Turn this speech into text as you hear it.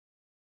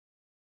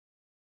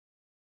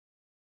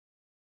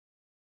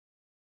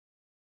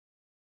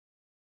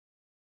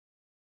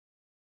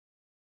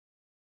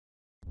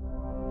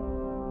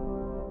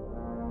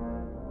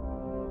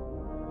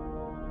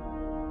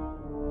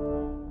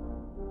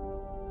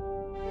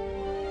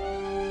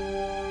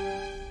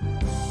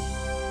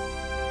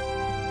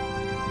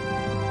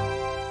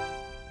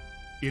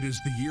It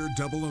is the year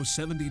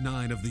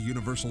 0079 of the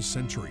Universal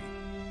Century.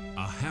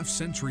 A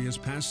half-century has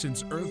passed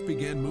since Earth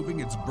began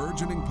moving its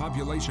burgeoning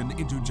population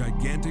into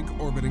gigantic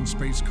orbiting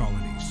space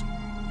colonies.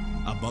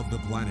 Above the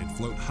planet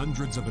float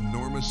hundreds of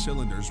enormous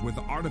cylinders with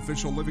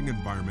artificial living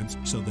environments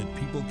so that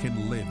people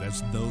can live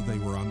as though they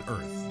were on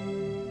Earth.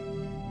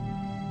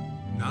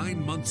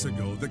 9 months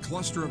ago, the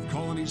cluster of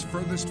colonies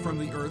furthest from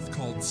the Earth,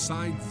 called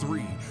Side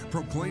 3,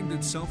 proclaimed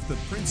itself the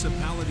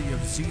Principality of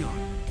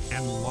Zeon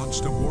and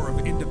launched a war of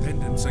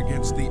independence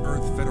against the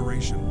Earth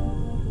Federation.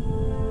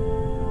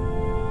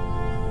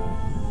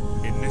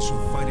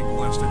 Initial fighting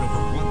lasted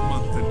over 1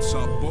 month and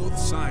saw both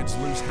sides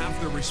lose half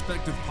their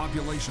respective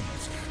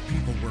populations.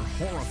 People were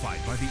horrified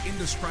by the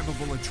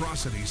indescribable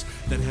atrocities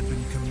that had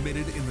been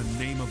committed in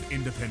the name of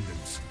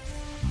independence.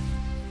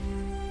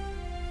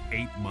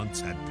 8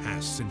 months had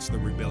passed since the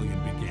rebellion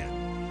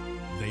began.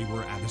 They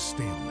were at a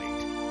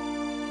stalemate.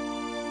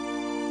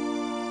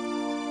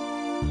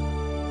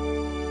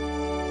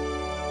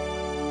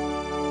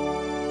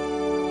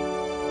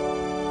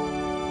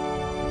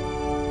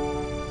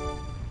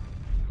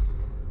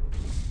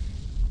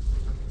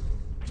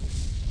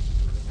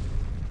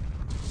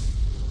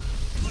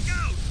 Look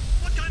out!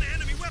 What kind of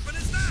enemy weapon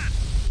is that?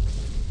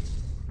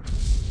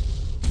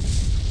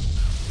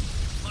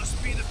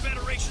 Must be the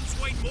Federation's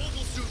white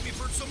mobile suit we've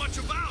heard so much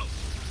about.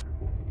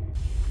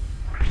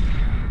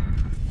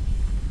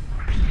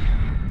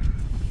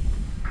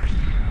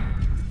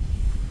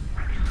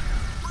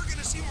 We're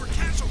gonna see more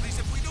casualties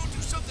if we don't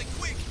do something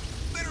quick.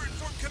 Better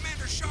inform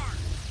Commander Shar.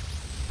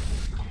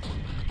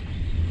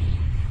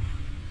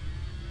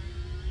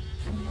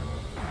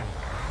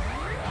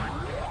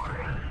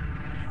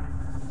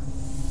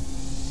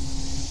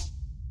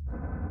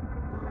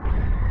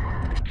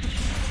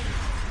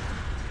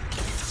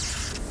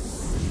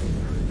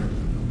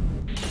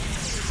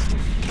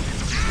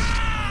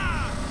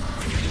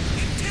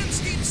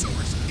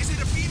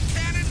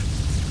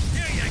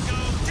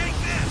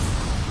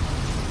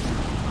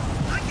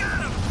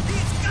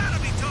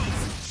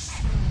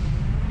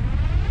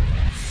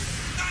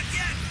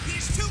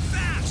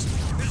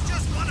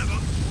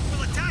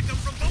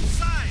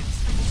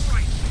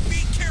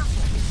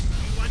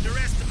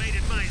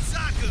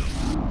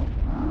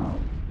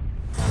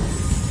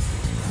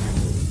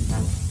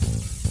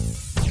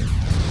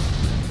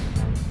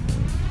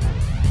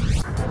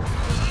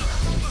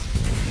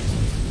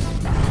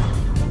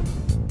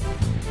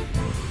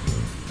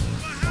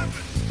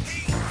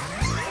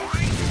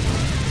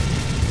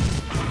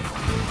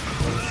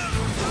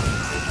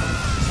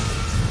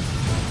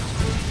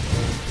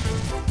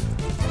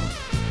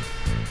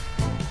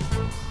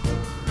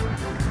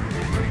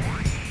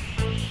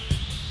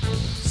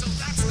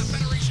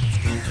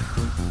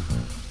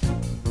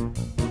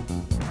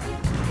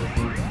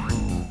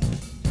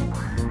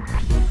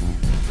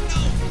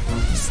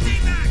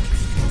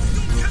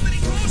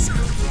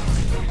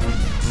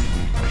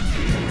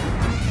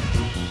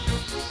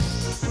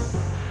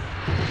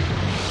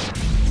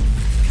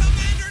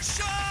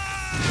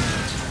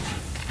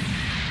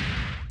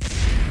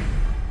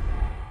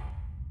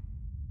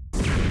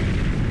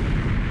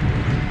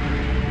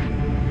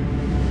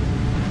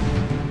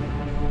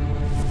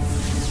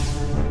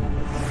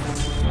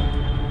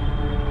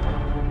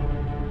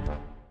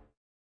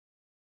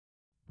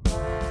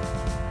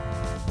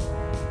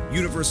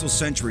 Universal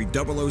Century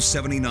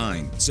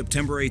 0079,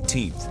 September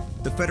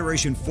 18th. The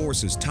Federation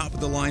forces'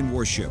 top-of-the-line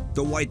warship,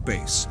 the White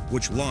Base,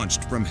 which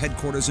launched from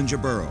headquarters in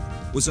Jaburo,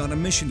 was on a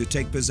mission to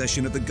take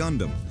possession of the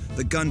Gundam,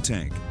 the gun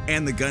tank,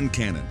 and the gun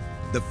cannon,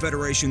 the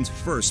Federation's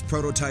first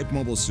prototype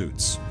mobile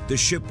suits. The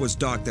ship was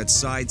docked at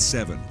Side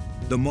 7,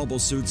 the mobile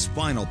suit's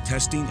final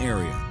testing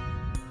area.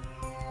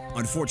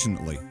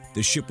 Unfortunately,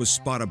 the ship was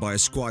spotted by a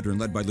squadron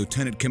led by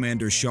Lieutenant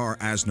Commander Shar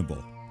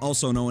Aznable,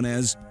 also known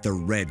as the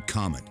Red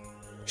Comet.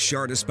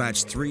 Shar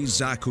dispatched 3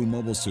 Zaku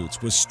mobile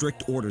suits with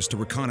strict orders to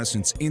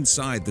reconnaissance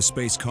inside the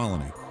space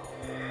colony.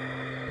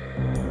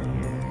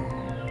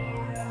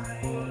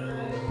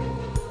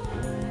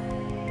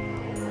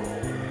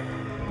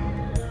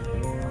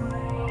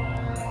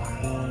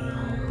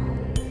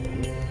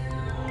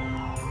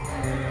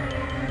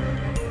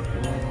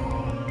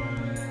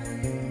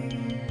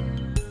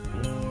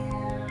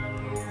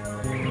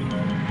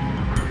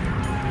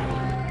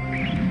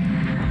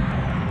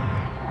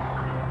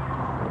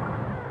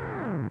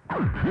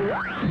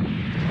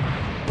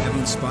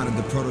 Having spotted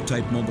the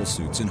prototype mobile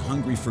suits and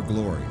hungry for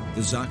glory,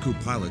 the Zaku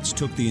pilots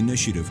took the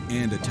initiative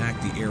and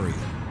attacked the area.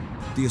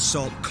 The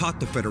assault caught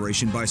the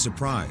Federation by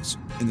surprise,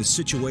 and the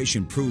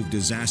situation proved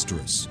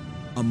disastrous.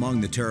 Among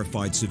the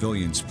terrified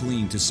civilians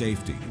fleeing to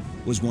safety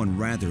was one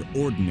rather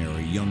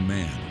ordinary young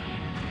man.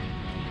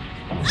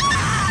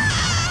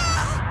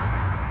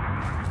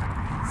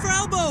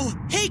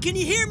 Fraubo! Hey, can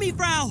you hear me,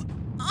 Frau?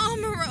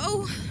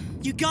 Amuro!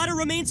 You gotta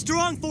remain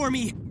strong for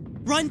me.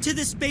 Run to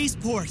the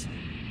spaceport.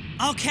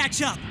 I'll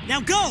catch up. Now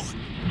go!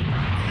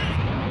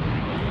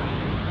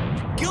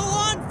 Go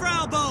on,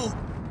 Fraubo!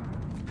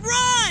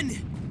 Run!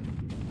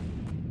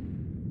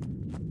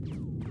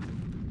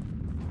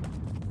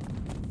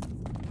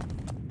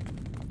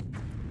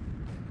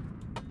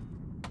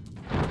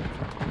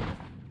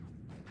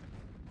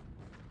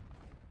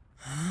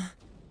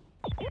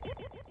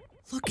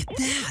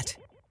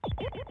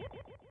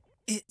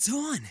 It's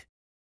on.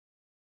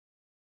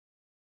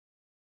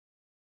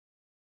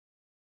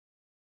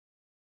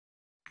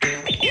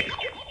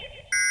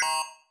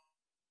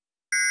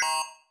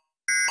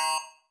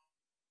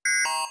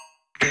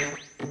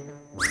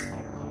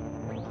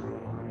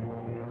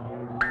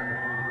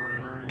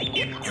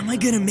 Am I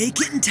gonna make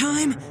it in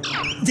time?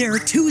 There are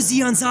 2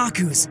 Zeon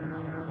Zaku's.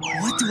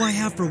 What do I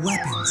have for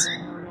weapons?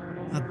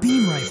 A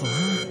beam rifle,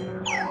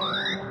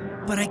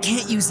 huh? But I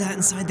can't use that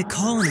inside the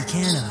colony,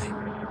 can I?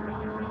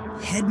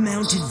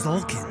 Head-mounted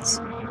Vulcans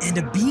and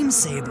a beam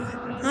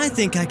saber. I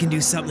think I can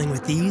do something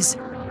with these.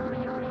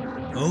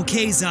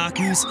 Okay,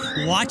 Zaku's,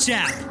 watch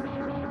out!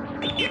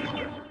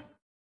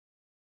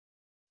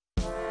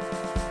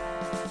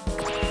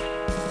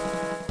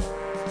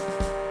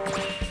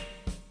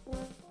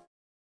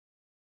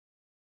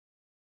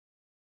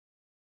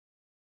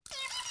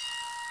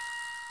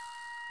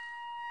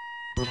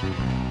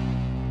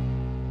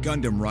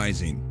 Gundam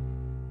Rising.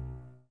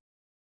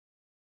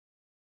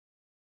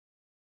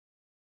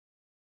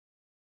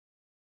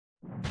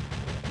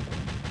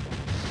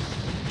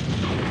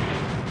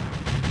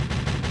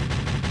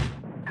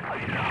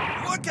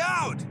 Look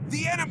out!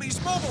 The enemy's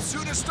mobile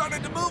suit has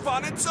started to move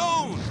on its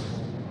own!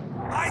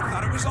 I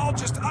thought it was all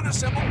just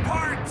unassembled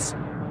parts!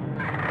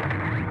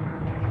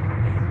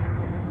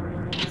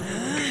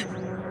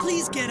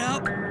 Please get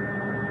up!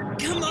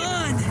 Come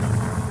on!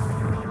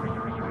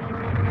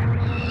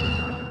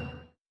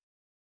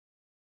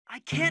 I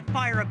can't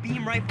fire a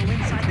beam rifle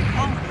inside the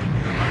colony.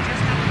 I'll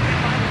just have to get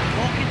by with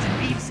Vulcans and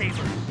beam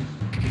saber.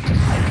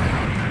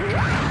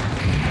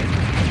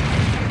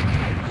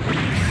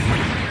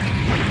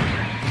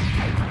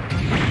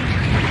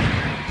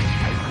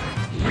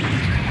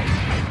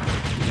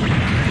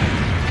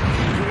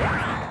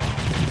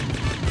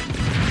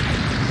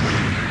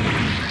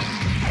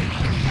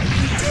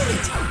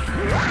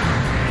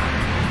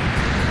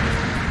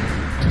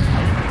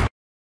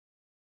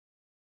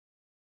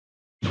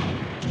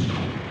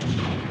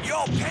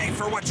 Pay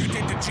for what you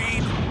did to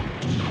Jean.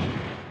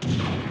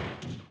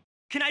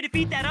 Can I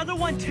defeat that other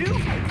one too? If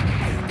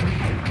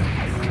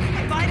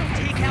I don't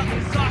take out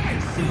those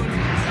Zaku's soon,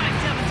 Side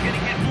 7's gonna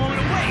get blown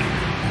away.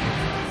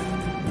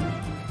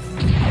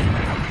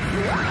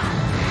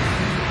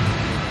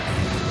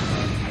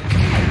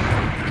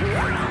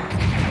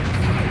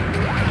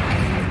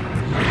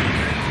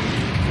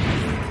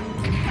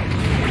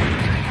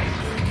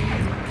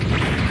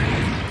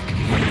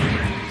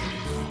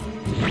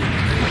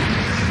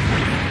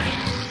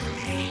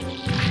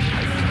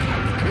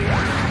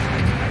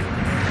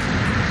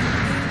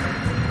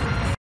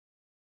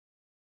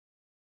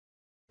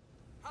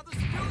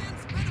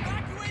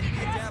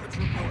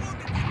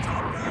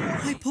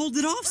 I pulled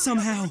it off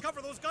somehow.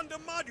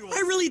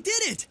 I really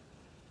did it.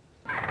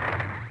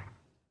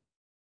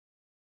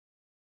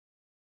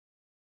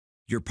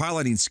 Your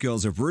piloting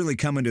skills have really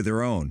come into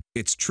their own.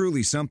 It's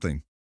truly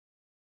something.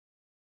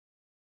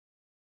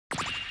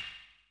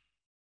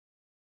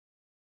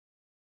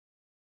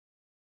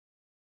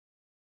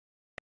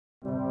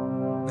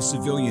 A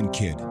civilian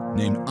kid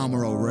named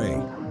Amuro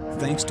Ray.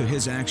 Thanks to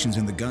his actions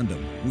in the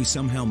Gundam, we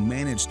somehow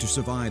managed to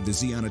survive the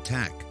Zeon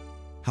attack.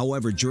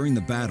 However, during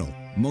the battle,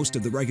 most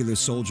of the regular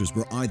soldiers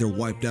were either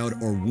wiped out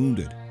or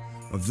wounded.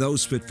 Of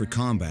those fit for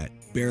combat,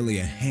 barely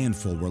a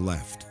handful were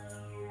left.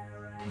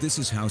 This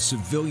is how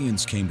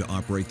civilians came to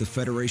operate the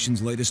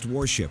Federation's latest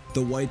warship,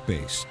 the White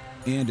Base,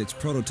 and its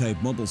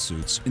prototype mobile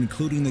suits,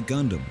 including the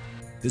Gundam.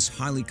 This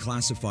highly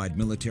classified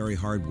military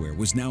hardware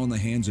was now in the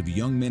hands of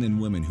young men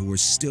and women who were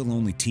still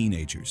only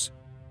teenagers.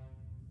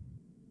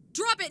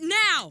 Drop it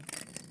now!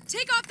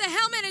 Take off the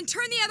helmet and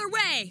turn the other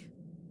way!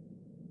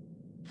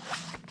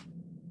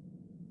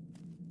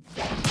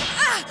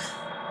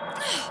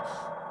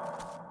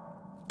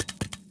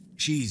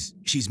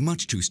 She's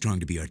much too strong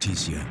to be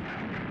Artesia.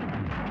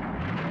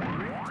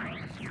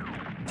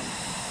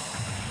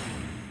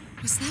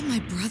 Was that my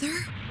brother?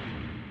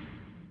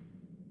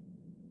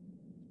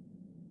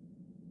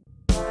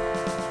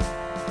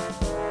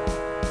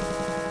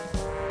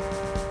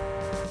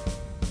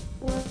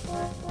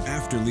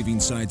 After leaving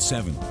Side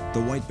 7,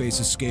 the White Base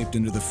escaped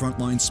into the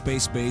frontline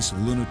space base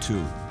Luna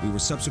 2. We were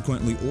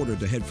subsequently ordered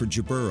to head for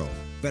Jaburo,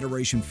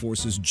 Federation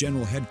Forces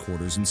General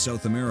Headquarters in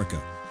South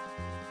America.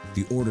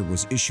 The order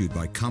was issued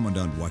by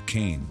Commandant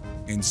Joaquin,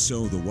 and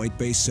so the White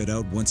Base set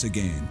out once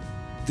again,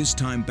 this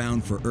time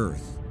bound for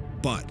Earth.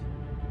 But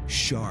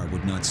Char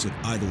would not sit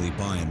idly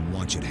by and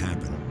watch it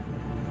happen.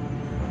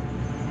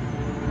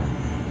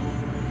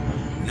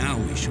 Now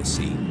we shall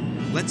see.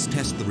 Let's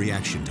test the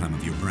reaction time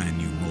of your brand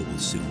new mobile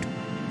suit.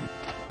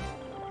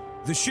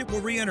 The ship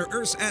will re-enter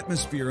Earth's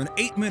atmosphere in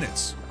 8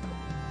 minutes.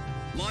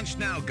 Launch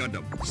now,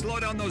 Gundam.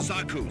 Slow down those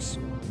Zaku's.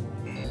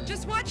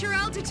 Just watch your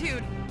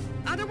altitude.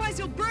 Otherwise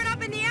you'll burn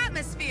up in the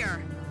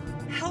atmosphere.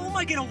 How am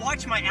I gonna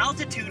watch my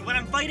altitude when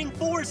I'm fighting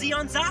 4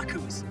 Zeon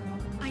Zaku's?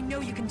 I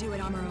know you can do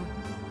it, Amuro.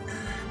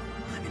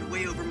 I'm in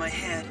way over my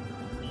head.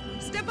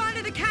 Step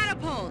onto the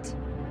catapult.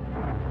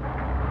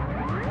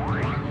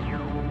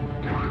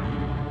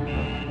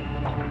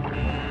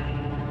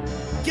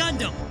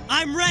 Gundam!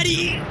 I'm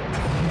ready!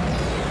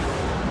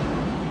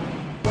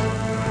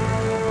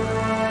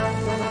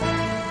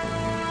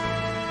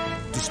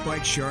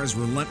 Despite Char's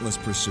relentless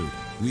pursuit,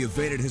 we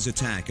evaded his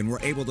attack and were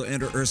able to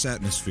enter Earth's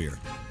atmosphere.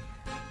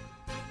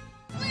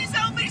 Please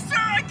help me, sir!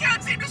 I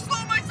can't seem to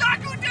slow my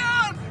Zaku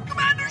down!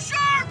 Commander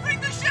Char,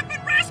 bring the ship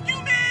and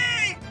rescue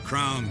me!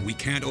 Crown, we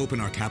can't open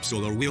our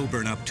capsule or we'll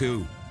burn up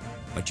too.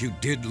 But you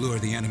did lure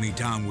the enemy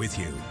down with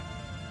you.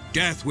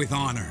 Death with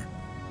honor.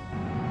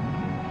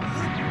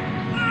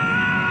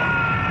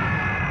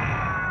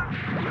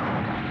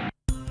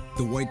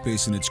 The White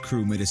Base and its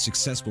crew made a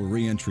successful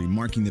re-entry,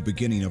 marking the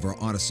beginning of our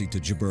odyssey to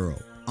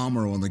Jaburo.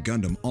 Amuro and the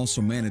Gundam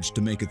also managed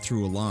to make it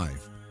through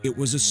alive. It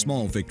was a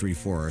small victory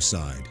for our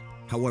side.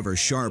 However,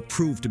 Char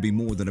proved to be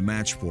more than a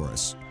match for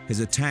us. His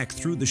attack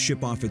threw the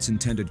ship off its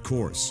intended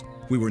course.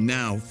 We were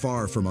now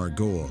far from our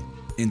goal.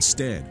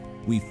 Instead,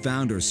 we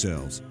found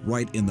ourselves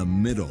right in the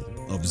middle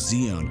of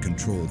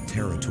Zeon-controlled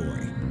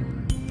territory.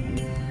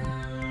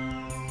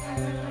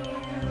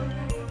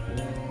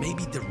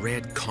 Maybe the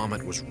Red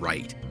Comet was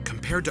right.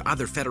 Compared to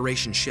other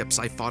Federation ships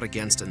I fought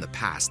against in the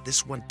past,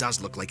 this one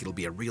does look like it'll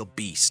be a real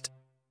beast.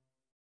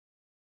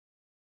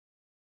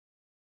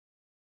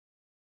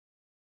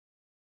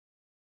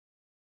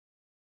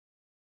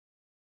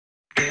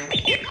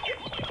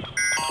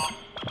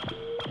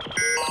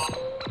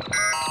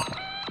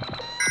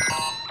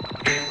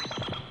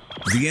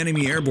 The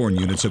enemy airborne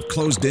units have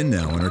closed in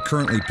now and are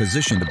currently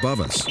positioned above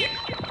us.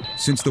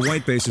 Since the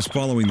White Base is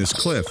following this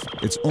cliff,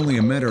 it's only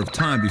a matter of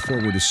time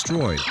before we're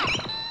destroyed.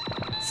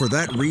 For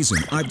that reason,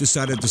 I've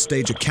decided to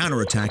stage a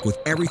counterattack with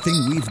everything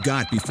we've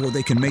got before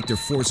they can make their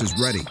forces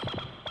ready.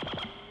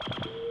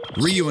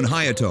 Ryu and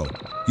Hayato,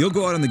 you'll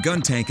go out on the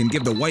gun tank and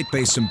give the White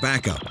Base some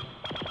backup.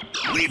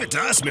 Leave it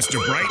to us,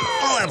 Mr. Bright.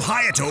 I'll have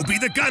Hayato be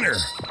the gunner.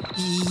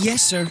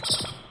 Yes, sir.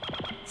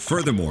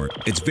 Furthermore,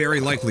 it's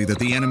very likely that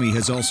the enemy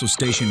has also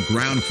stationed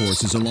ground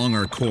forces along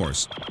our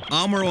course.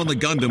 Amuro and the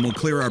Gundam will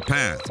clear our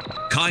path.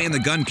 Kai and the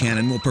gun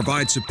cannon will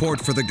provide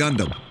support for the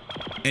Gundam.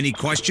 Any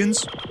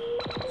questions?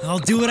 I'll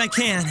do what I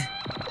can.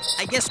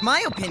 I guess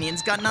my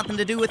opinion's got nothing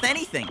to do with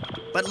anything.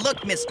 But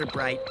look, Mr.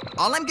 Bright,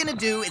 all I'm gonna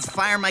do is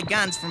fire my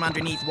guns from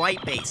underneath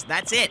White Base.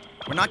 That's it.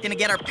 We're not gonna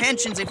get our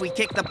pensions if we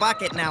kick the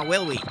bucket now,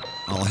 will we?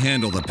 I'll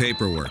handle the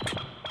paperwork.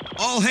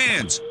 All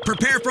hands,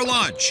 prepare for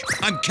launch.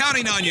 I'm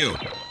counting on you.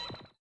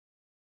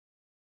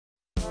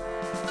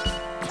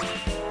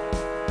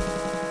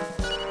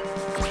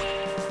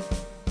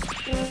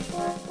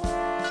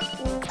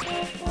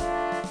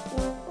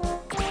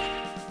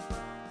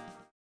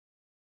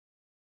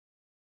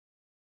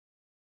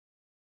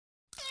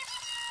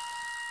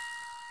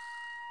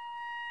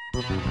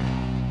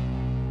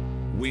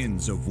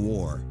 Winds of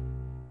war.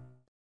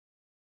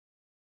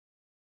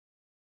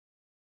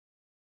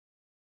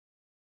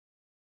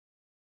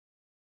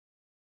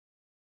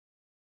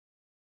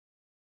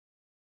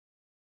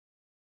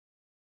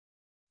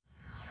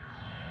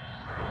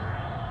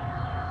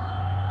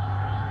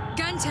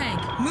 Gun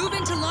tank, move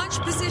into launch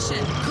position.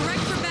 Correct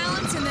for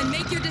balance and then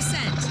make your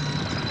descent.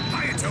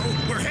 Hayato,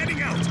 we're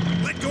heading out.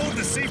 Let go of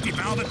the safety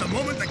valve at the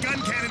moment the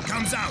gun cannon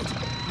comes out.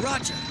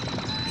 Roger.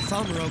 If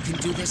Amuro can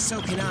do this,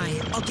 so can I.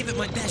 I'll give it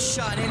my best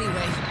shot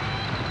anyway.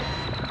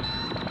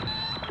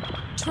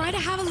 Try to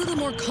have a little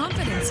more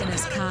confidence in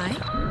us, Kai.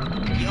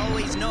 You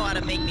always know how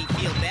to make me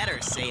feel better,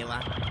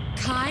 Sayla.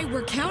 Kai,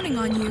 we're counting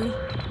on you.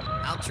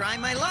 I'll try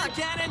my luck.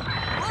 Cannon,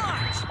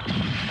 launch!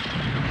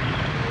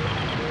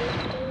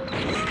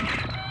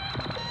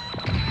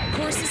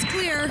 Course is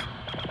clear.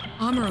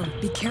 Amuro,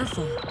 be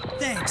careful.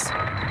 Thanks.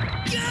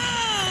 Go!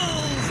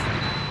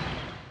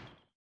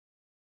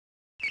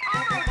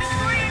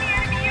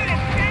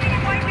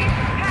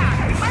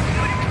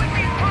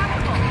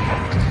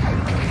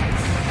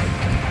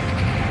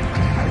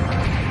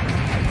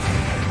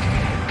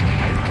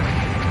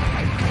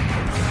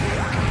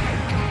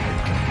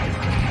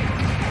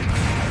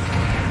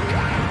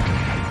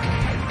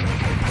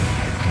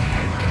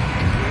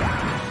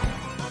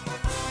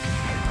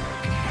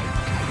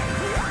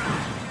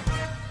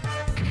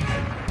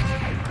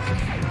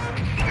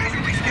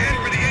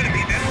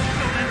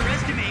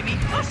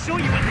 Show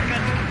you what the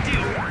Gundam can do.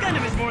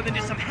 Gundam is more than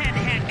just some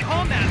hand-to-hand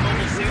combat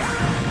mobile suit.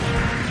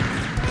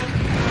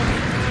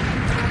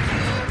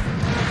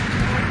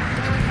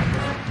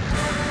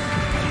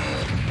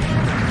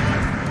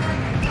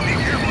 Be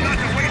careful not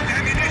to waste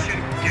ammunition.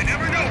 You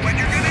never know when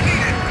you're gonna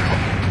need it.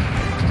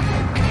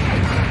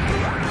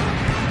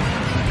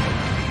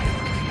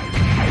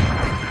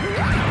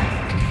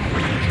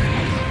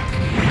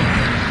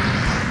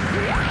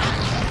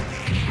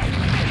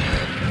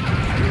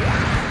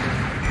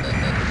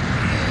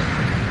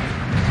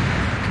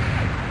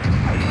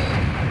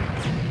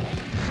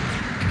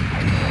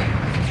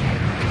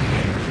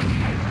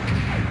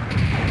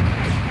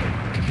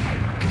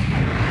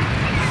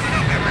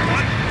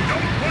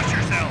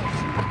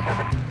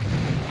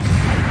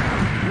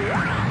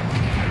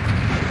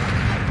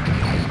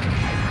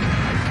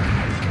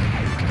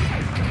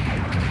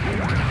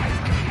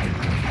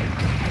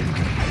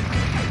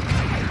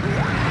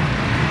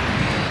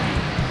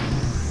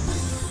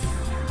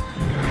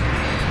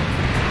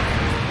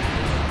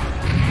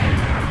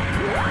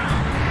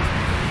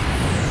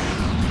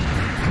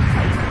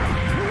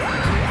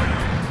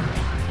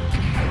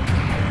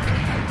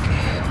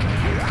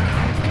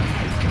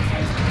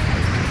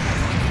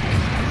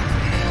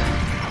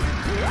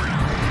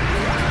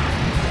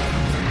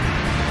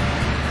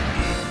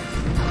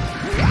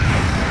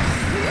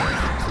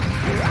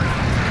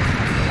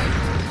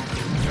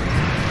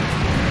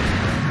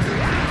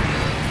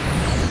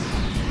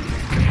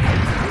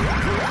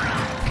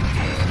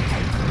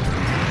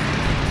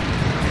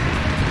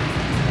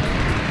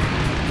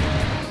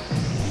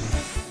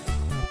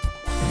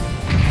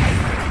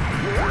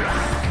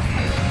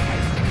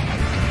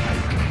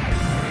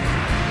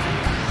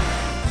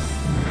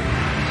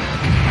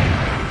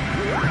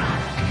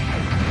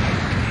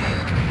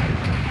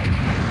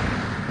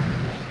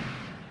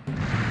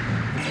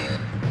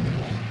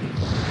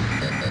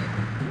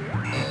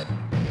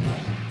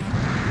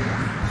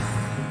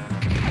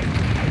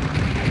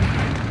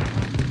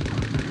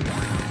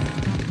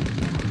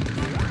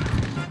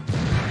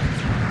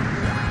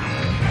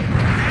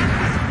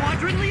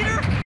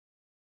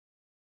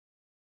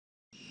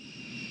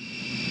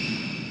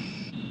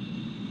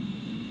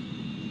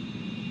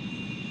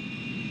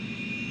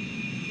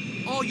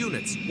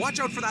 units. Watch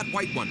out for that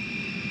white one.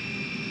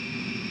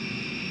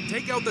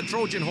 Take out the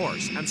Trojan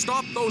horse and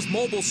stop those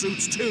mobile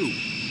suits too.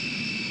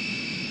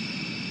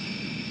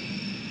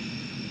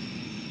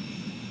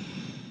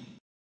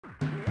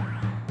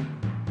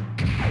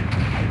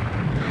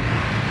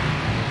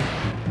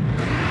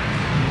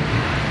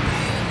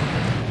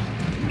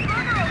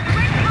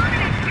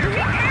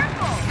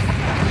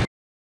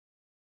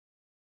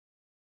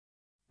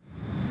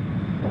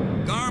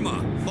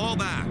 Garma, fall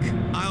back.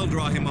 I'll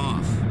draw him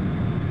off.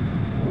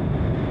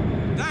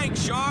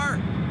 Thanks, Shar.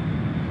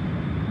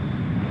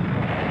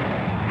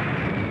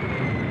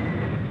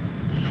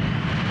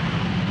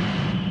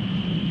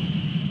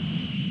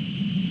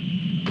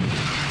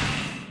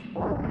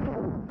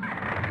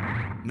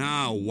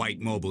 Now,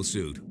 white mobile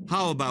suit,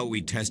 how about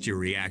we test your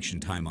reaction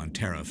time on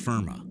terra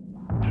firma?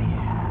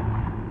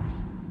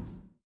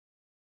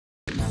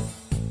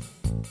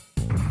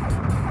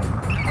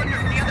 Wonder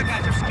if the other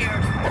guys are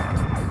scared.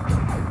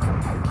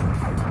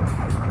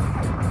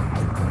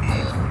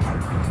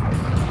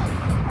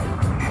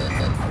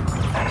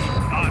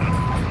 Got him.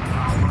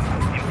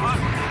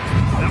 Impossible.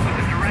 That was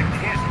a direct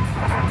hit.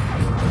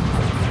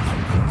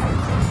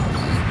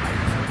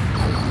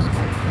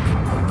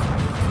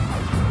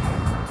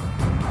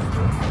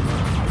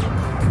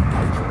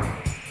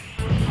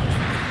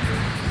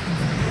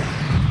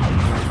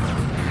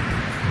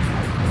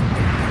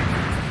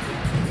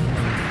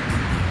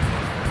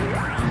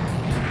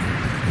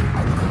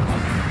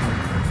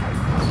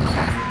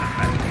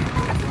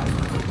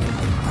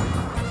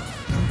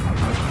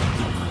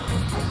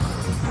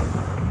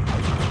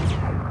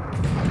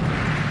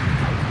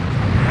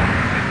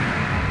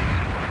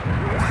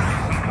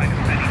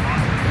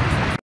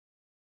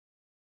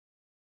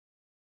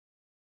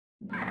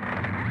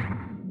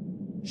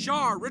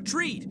 Shar,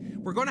 retreat!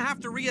 We're gonna have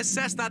to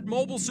reassess that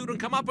mobile suit and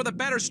come up with a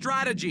better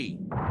strategy.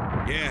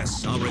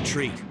 Yes, I'll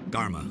retreat,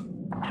 Garma.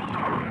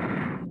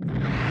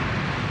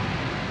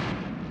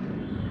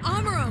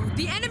 Amuro,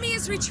 the enemy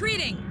is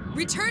retreating.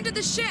 Return to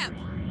the ship.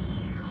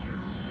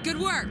 Good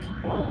work.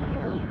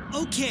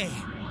 Okay.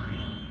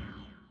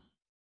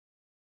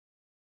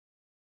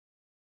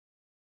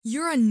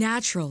 You're a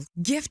natural,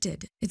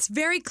 gifted. It's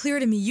very clear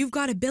to me you've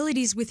got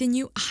abilities within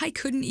you I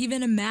couldn't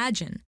even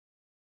imagine.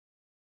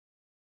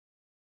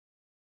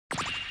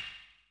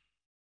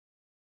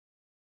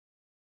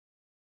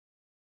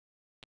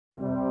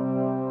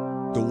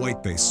 The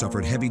White Base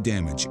suffered heavy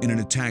damage in an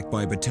attack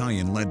by a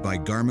battalion led by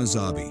Garma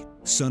Zabi,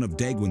 son of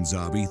Dagwin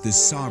Zabi, the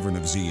sovereign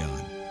of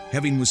Zeon.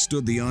 Having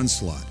withstood the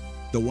onslaught,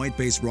 the White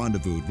Base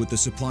rendezvoused with the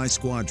supply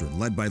squadron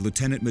led by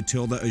Lieutenant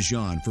Matilda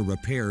Ajan for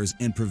repairs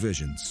and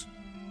provisions.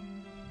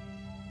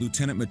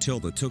 Lieutenant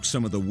Matilda took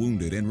some of the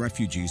wounded and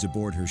refugees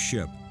aboard her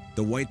ship.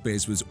 The White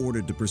Base was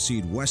ordered to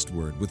proceed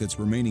westward with its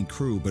remaining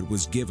crew but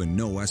was given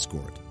no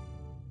escort.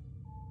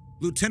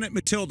 Lieutenant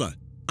Matilda,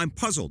 I'm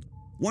puzzled.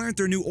 Why aren't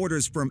there new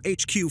orders from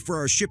HQ for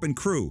our ship and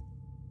crew?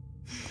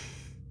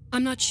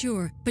 I'm not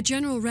sure, but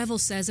General Revel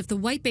says if the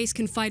White Base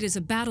can fight as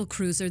a battle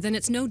cruiser, then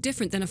it's no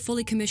different than a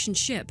fully commissioned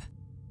ship.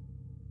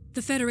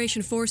 The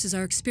Federation forces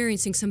are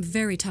experiencing some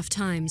very tough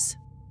times.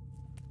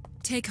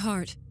 Take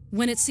heart.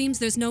 When it seems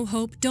there's no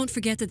hope, don't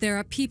forget that there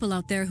are people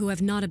out there who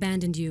have not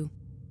abandoned you.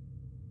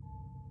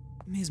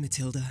 Ms.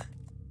 Matilda.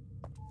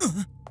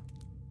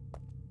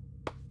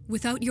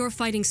 Without your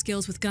fighting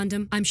skills with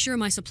Gundam, I'm sure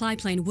my supply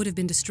plane would have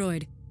been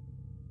destroyed.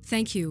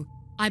 Thank you.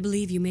 I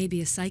believe you may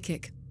be a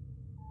psychic.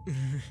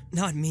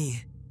 Not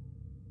me.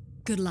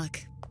 Good luck.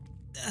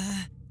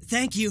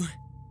 Thank you.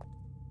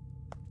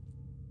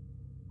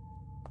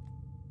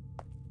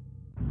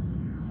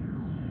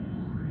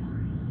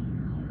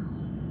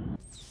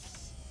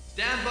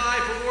 Stand by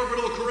for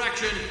orbital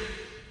correction.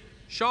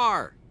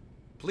 Shar,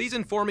 please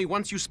inform me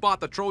once you spot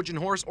the Trojan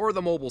horse or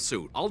the mobile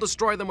suit. I'll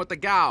destroy them with the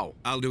Gao.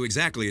 I'll do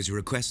exactly as you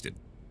requested.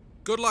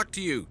 Good luck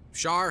to you,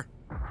 Shar.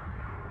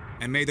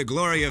 And may the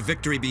glory of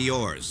victory be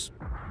yours.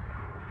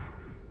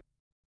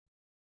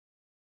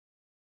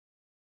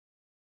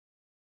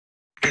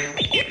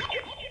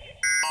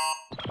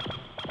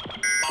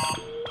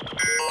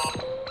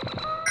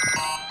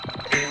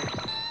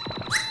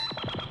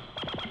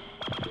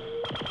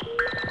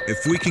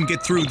 If we can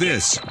get through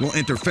this, we'll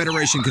enter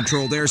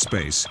Federation-controlled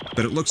airspace,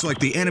 but it looks like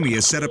the enemy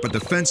has set up a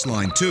defense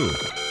line, too.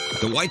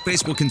 The White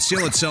Base will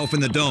conceal itself in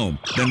the dome,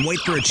 then wait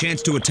for a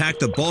chance to attack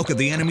the bulk of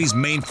the enemy's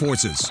main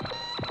forces.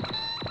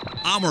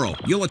 Amuro,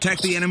 you'll attack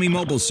the enemy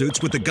mobile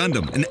suits with the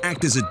Gundam and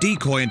act as a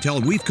decoy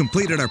until we've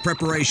completed our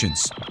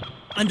preparations.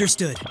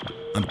 Understood.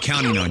 I'm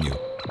counting on you.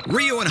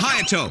 Ryu and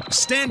Hayato,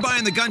 stand by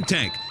in the gun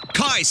tank.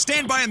 Kai,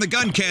 stand by in the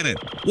gun cannon.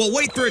 We'll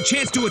wait for a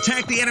chance to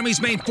attack the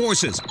enemy's main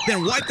forces,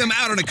 then wipe them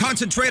out in a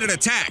concentrated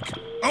attack.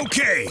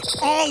 Okay,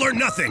 all or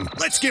nothing.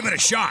 Let's give it a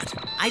shot.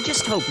 I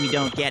just hope we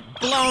don't get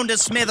blown to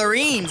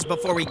smithereens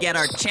before we get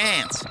our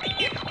chance.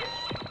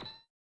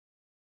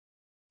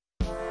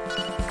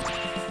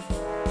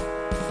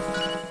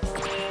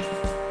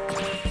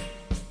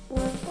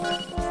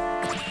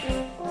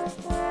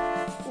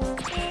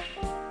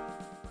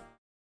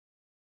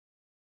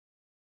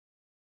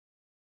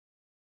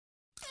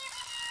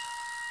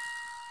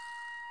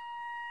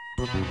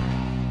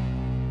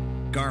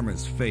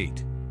 Garma's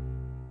fate.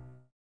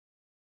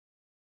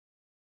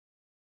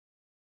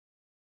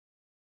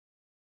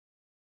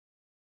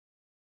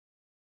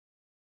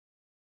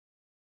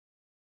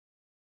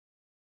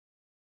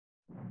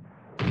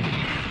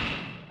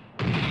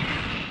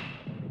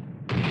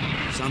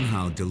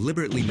 Somehow,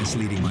 deliberately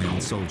misleading my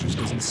own soldiers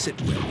doesn't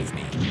sit well with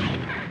me.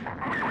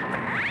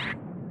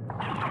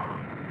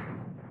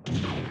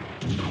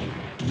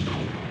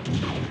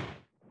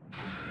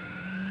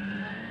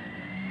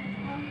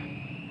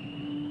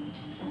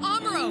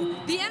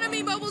 Amuro, the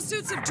enemy mobile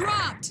suits have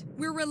dropped.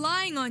 We're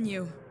relying on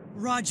you.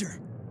 Roger.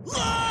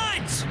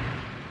 Launch!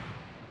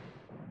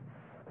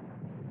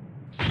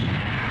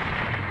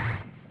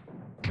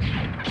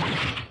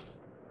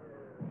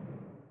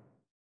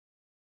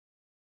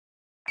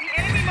 The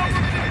enemy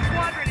mobile suit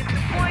squadron is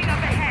deploying up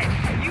ahead.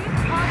 Use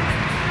caution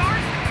and start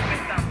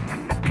with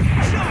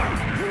them. Sharp!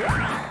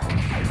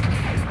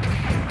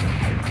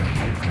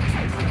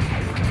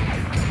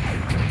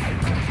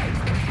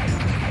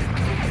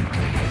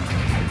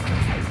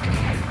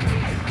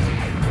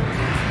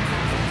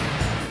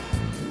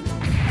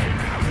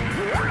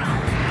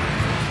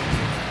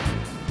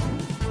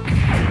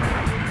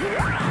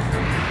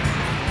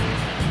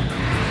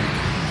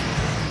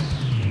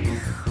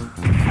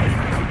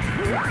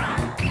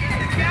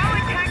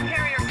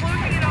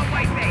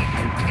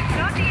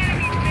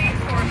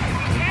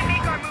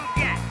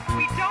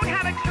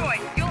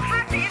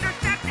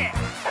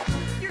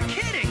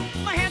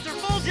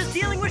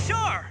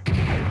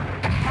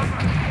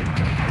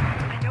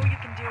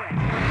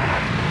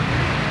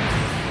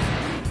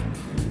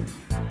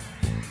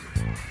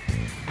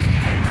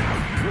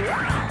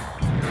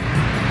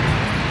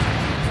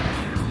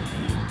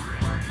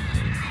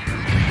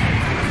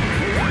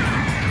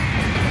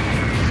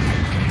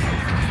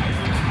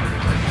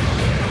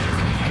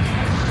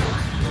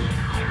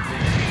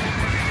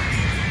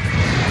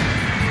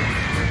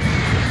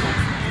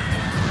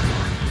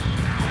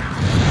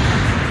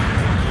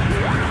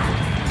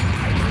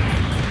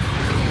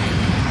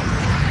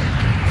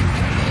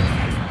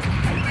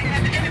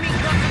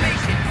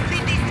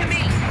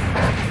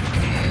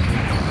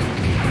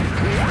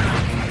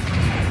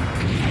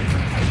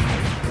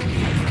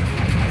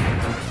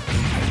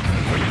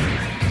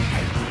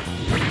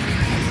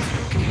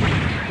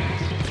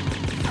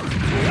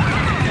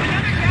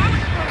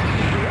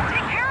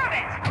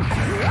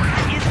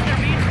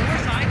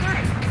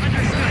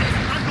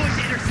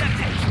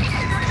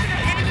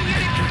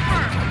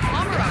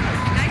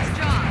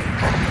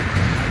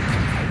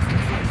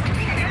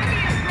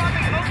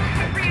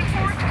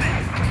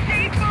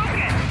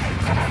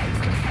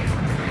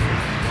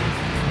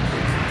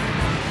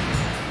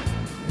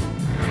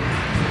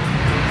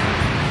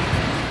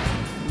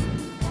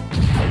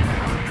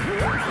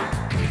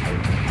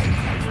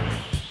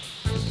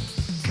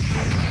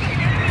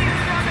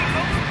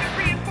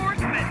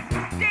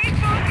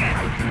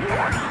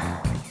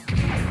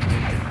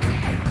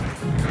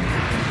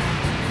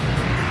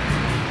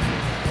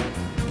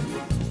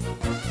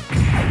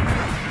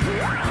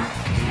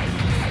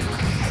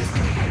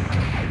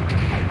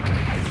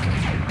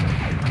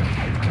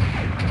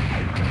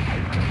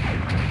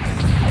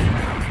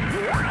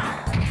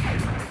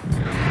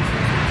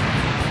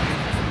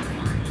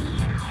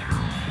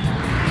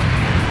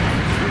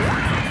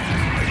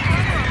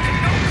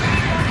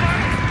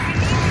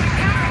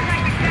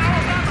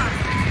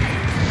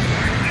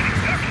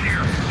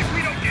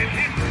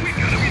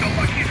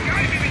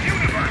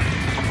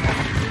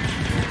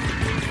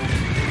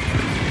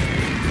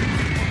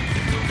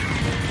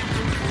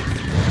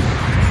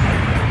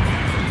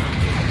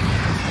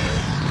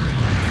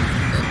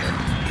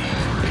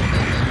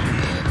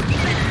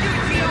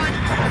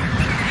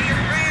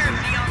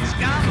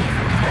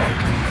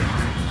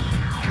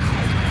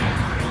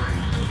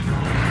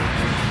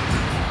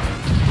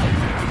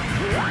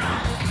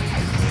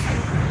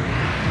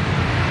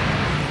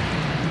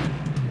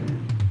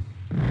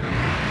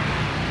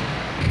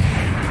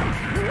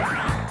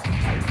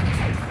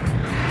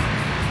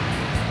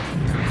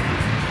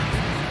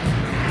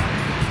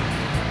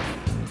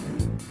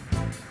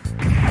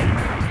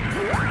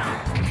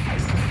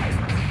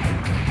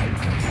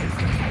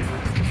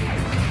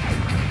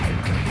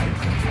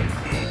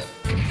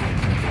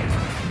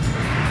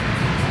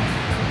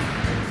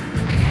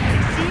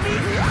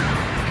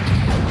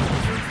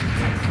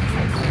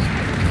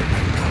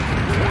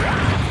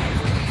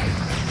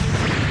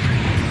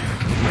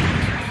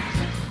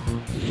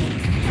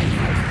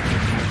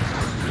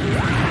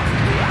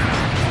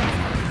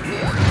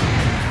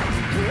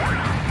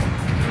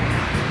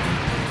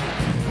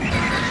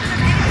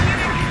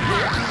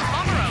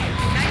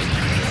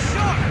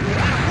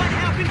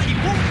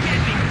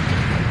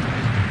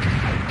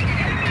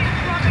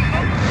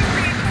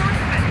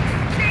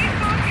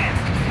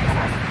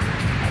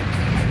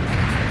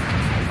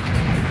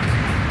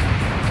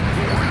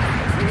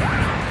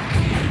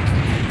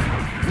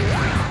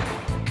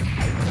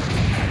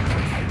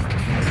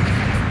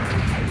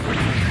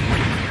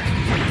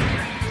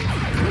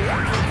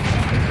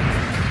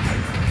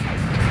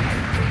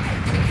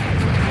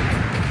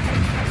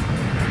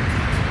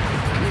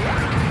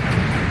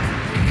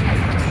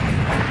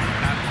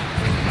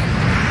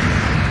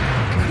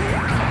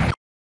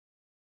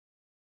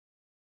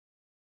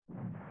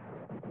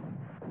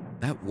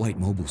 white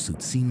mobile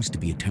suit seems to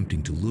be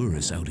attempting to lure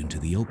us out into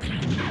the open.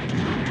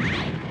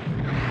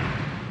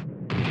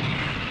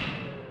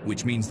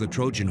 Which means the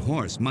Trojan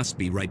horse must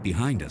be right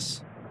behind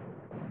us.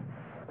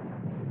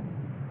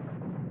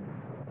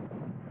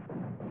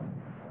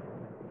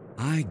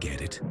 I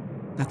get it.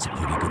 That's a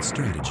pretty good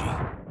strategy.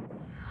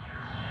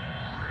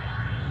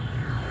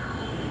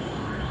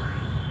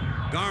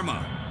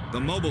 Garma, the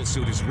mobile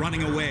suit is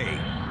running away.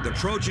 The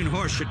Trojan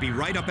horse should be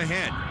right up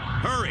ahead.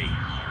 Hurry!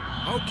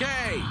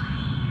 Okay!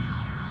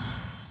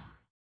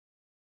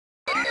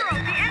 Jaburo,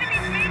 the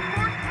enemy's main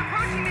force is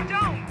approaching the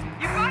dome.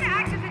 You've got to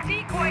act as a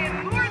decoy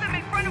and lure them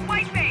in front of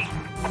White Base.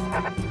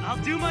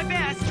 I'll do my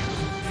best.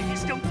 I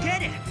just don't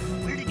get it.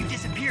 Where did you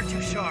disappear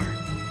to, Char?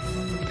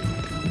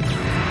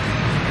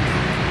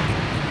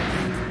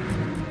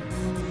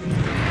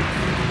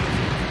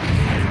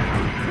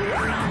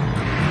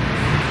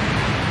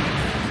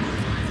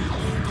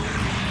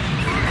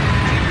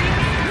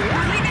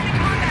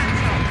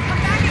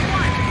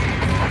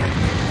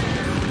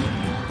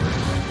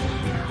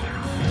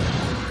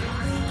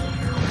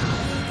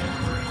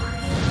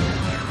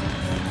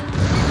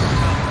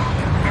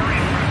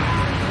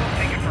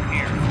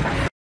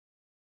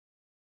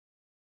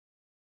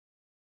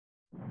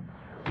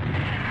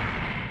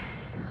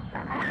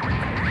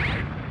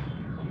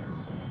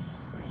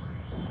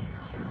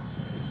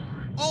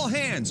 All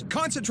hands,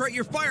 concentrate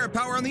your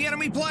firepower on the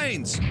enemy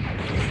planes!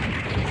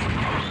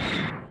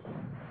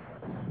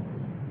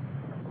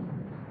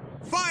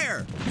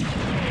 Fire!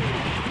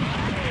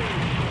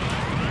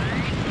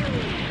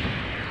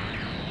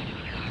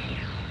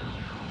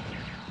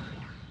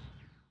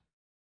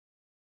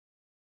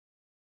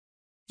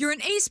 You're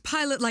an ace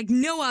pilot like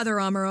no other,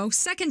 Amuro,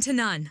 second to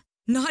none.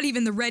 Not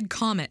even the Red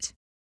Comet.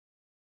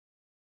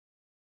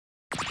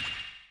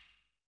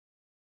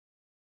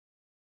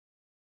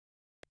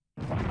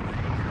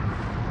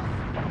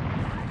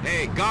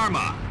 Hey,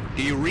 Garma,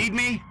 do you read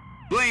me?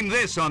 Blame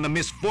this on the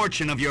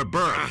misfortune of your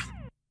birth.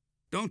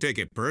 Don't take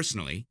it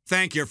personally.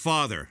 Thank your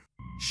father.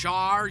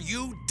 Char,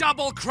 you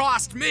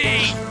double-crossed me!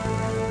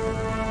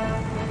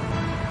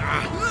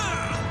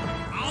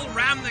 I'll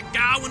ram the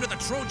Gao into the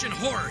Trojan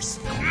horse.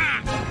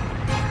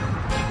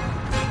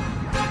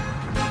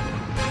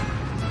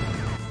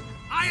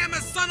 I am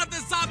a son of the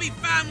Zabi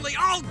family.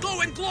 I'll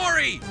go in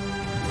glory!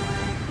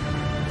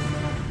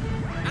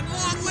 And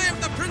long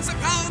live the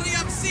Principality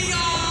of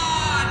Zeon!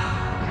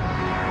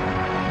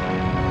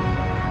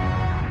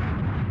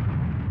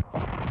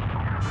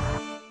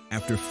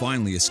 After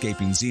finally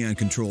escaping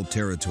Zeon-controlled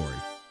territory,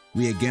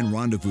 we again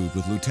rendezvoused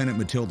with Lieutenant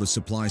Matilda's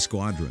supply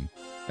squadron.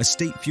 A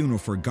state funeral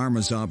for Garma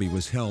Zabi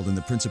was held in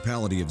the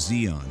Principality of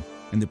Zeon,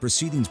 and the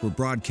proceedings were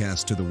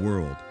broadcast to the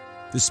world.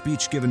 The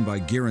speech given by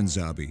Giran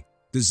Zabi,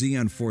 the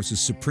Zeon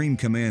force's supreme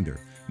commander,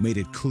 made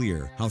it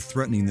clear how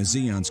threatening the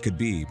Zeons could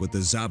be with the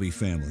Zabi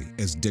family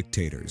as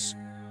dictators.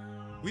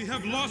 We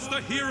have lost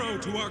a hero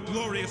to our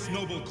glorious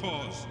noble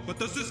cause, but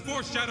does this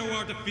foreshadow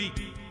our defeat?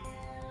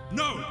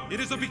 No, it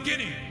is a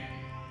beginning.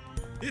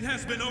 It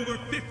has been over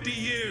 50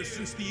 years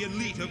since the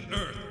elite of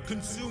Earth,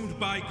 consumed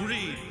by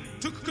greed,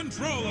 took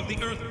control of the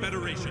Earth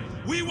Federation.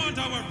 We want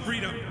our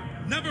freedom.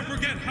 Never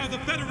forget how the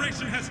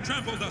Federation has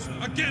trampled us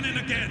again and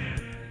again.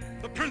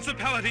 The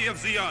Principality of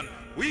Zeon,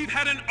 we've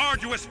had an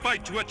arduous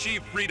fight to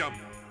achieve freedom.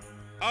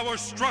 Our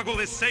struggle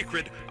is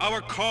sacred,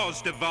 our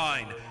cause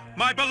divine.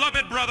 My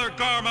beloved brother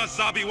Garma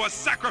Zabi was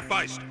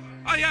sacrificed.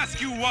 I ask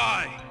you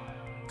why?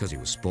 Because he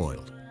was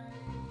spoiled.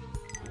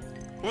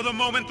 For the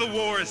moment, the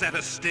war is at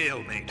a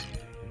stalemate.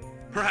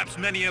 Perhaps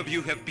many of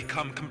you have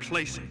become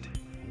complacent.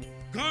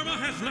 Garma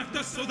has left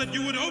us so that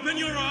you would open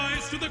your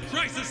eyes to the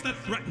crisis that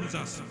threatens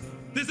us.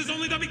 This is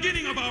only the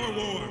beginning of our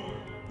war.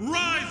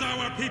 Rise,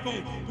 our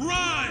people,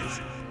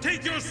 rise!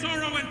 Take your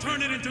sorrow and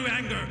turn it into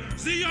anger.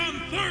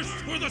 Zeon thirsts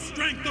for the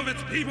strength of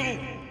its people.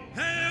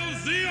 Hail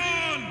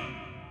Zeon!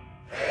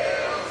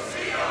 Hail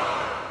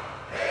Zeon!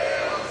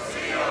 Hail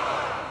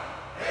Zeon!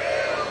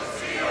 Hail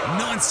Zeon!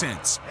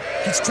 Nonsense!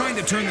 He's trying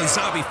to turn the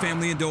Zabi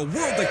family into a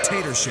world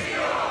dictatorship.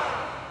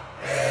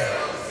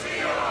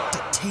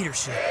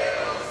 Dictatorship.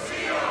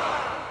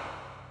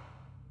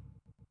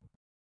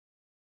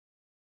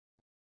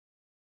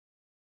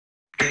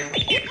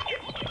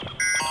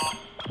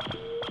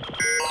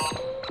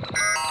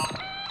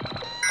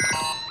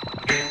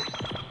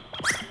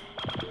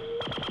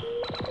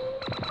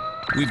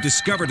 We've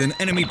discovered an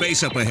enemy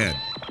base up ahead.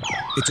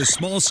 It's a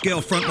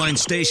small-scale frontline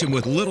station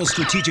with little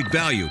strategic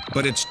value,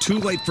 but it's too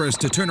late for us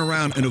to turn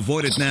around and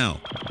avoid it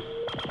now.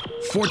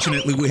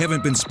 Fortunately, we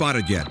haven't been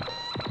spotted yet.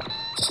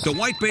 The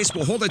White Base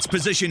will hold its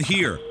position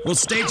here. We'll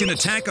stage an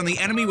attack on the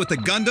enemy with the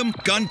Gundam,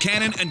 gun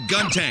cannon, and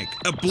gun tank.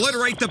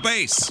 Obliterate the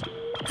base!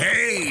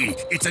 Hey,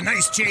 it's a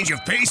nice change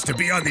of pace to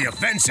be on the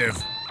offensive.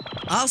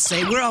 I'll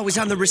say we're always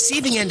on the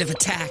receiving end of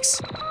attacks.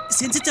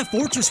 Since it's a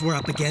fortress we're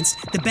up against,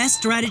 the best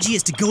strategy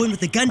is to go in with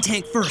the gun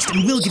tank first,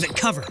 and we'll give it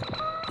cover.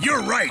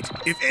 You're right.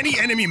 If any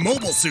enemy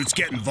mobile suits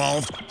get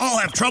involved, I'll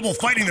have trouble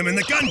fighting them in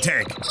the gun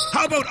tank.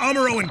 How about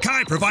Amuro and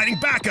Kai providing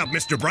backup,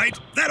 Mr. Bright?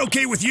 That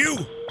okay with you?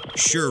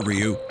 Sure,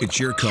 Ryu. It's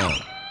your call.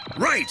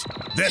 Right!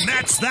 Then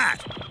that's that!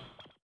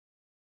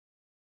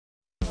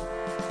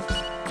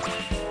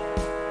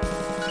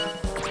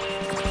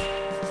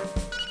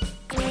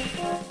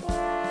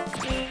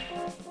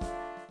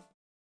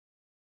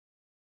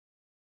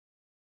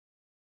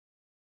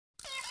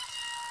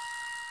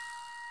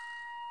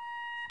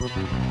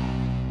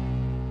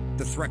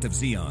 The threat of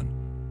Zeon.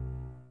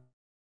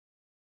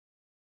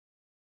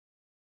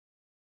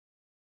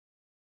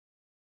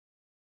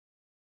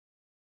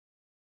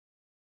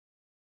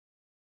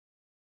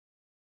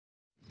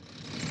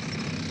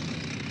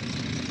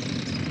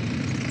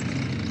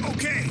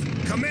 Okay,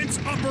 commence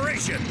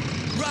operation!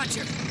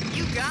 Roger,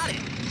 you got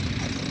it.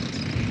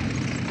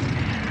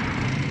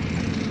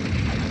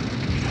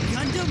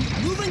 Gundam,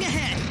 moving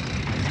ahead.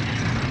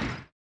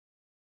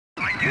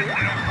 I guess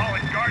they don't call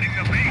it guarding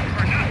the base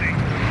for nothing.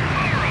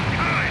 Power of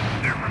time!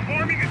 They're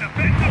performing a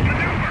defensive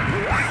maneuver.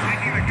 I'm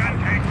taking the gun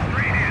tank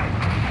straight in.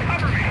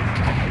 Cover me.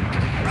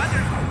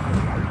 Roger.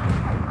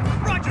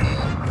 Roger.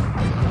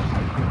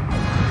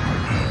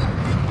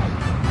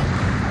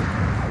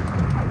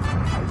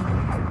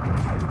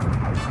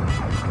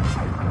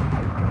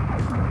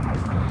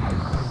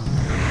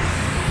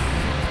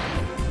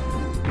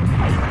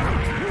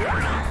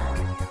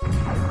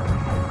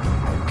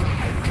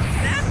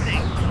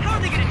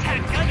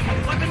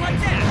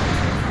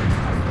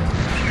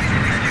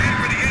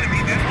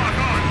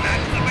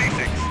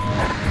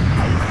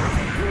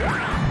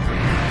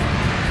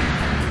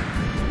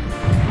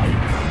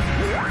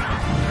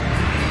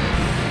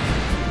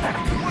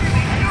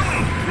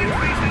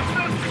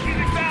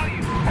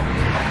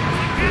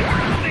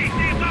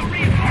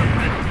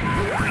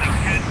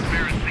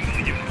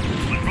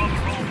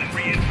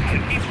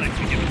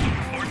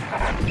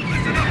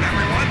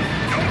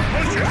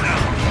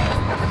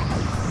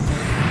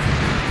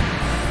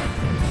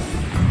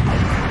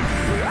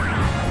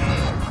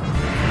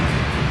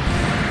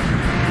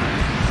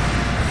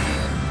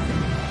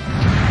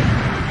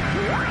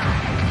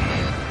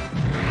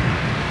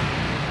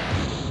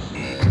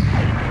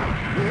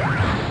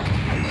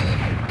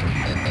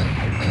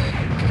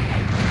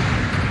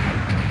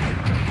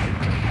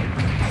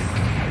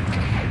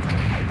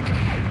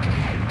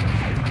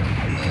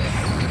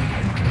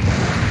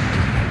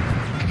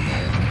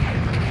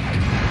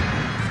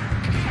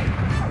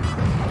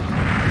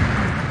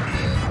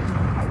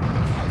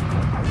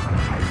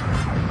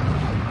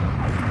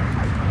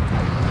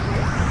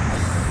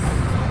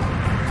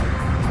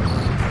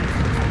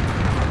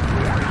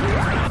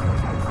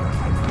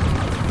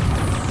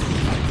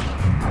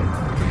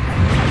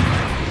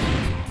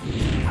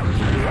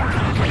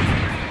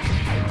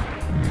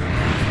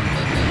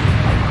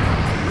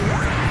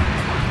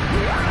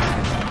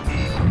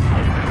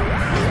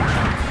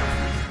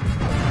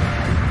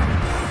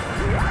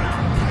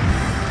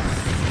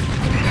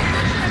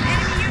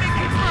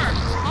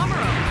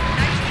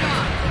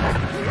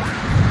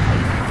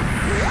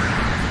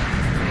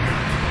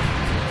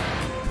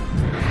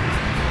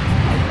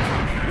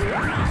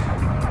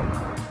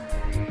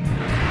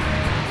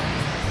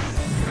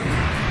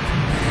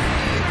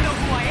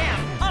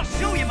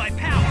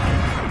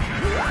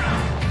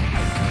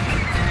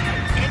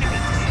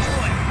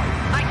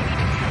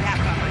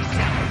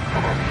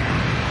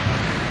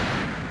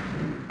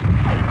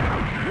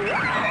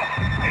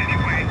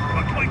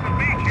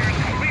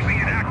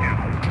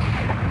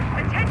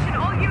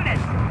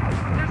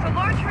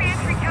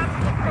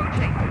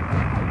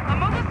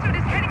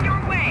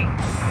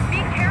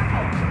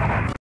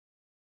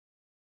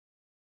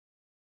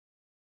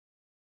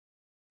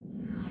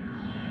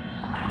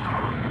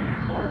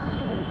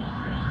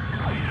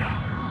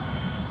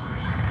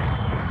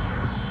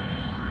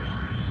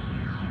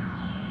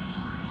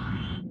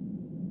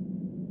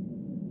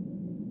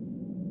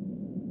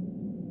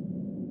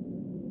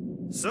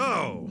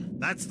 So,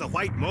 that's the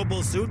white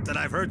mobile suit that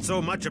I've heard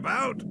so much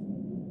about?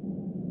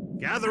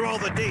 Gather all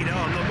the data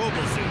on the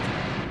mobile suit.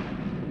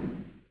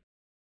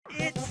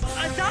 It's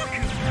a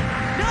Zaku!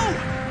 No!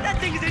 That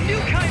thing is a new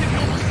kind of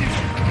mobile suit!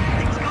 That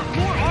thing's got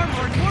more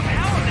armor and more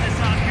power than a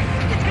Zaku!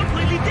 It's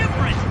completely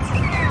different!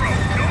 Jaburo,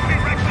 don't be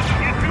reckless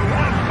and get too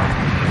close!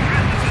 The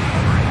transit is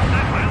over.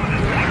 That pilot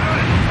is pretty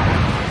good!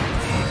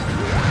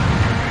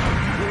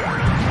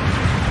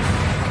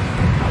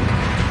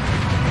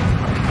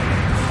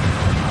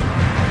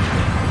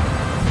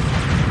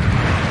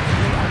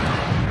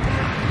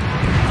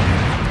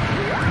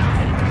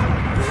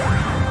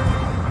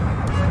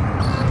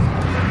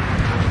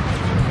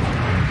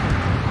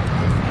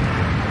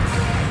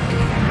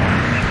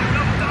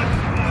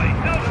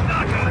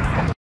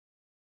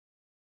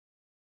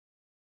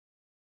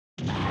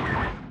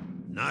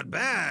 Not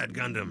bad,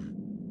 Gundam.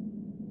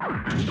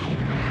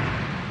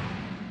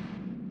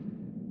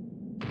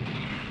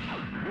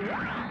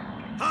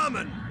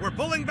 Hammond, we're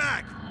pulling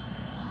back!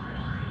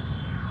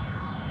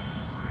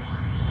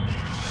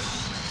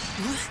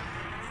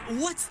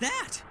 What's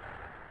that?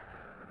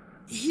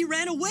 He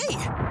ran away!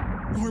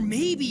 Or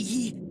maybe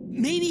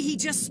he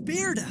just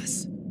spared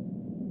us.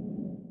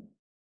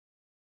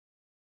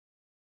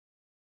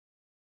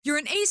 You're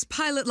an ace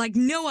pilot like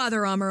no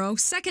other, Amuro,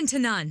 second to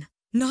none.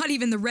 Not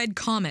even the Red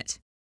Comet.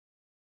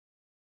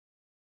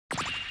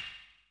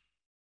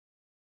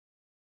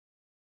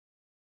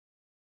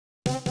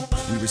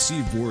 We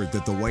received word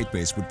that the White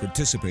Base would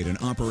participate in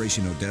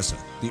Operation Odessa,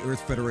 the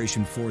Earth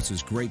Federation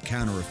Force's great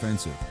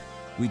counteroffensive.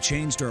 We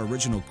changed our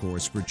original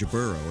course for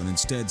Jaburo and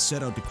instead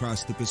set out to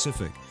cross the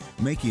Pacific,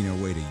 making our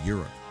way to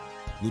Europe.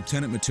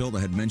 Lieutenant Matilda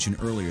had mentioned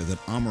earlier that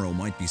Amuro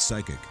might be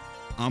psychic.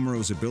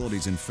 Amuro's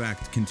abilities, in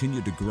fact,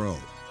 continued to grow.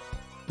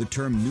 The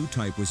term new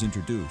type was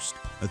introduced,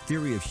 a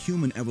theory of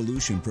human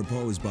evolution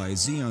proposed by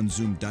Zeon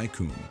Zum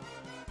Daikun.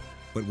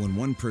 But when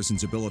one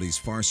person's abilities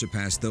far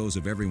surpass those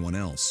of everyone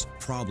else,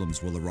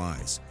 problems will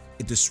arise.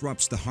 It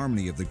disrupts the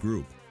harmony of the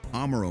group.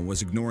 Amuro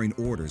was ignoring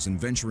orders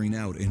and venturing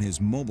out in his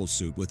mobile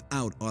suit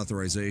without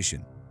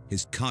authorization.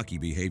 His cocky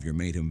behavior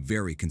made him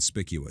very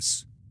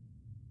conspicuous.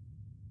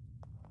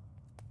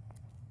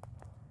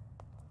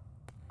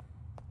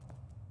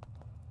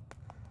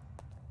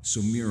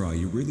 So Mirai,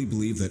 you really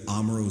believe that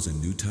Amuro's a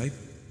new type?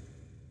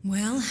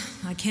 Well,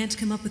 I can't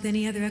come up with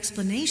any other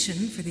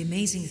explanation for the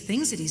amazing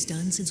things that he's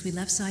done since we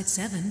left Side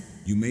 7.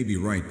 You may be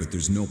right, but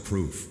there's no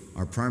proof.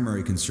 Our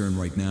primary concern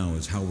right now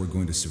is how we're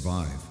going to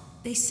survive.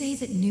 They say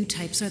that new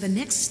types are the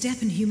next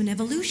step in human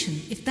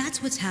evolution. If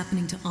that's what's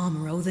happening to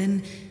Amuro,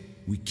 then...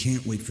 We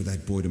can't wait for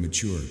that boy to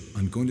mature.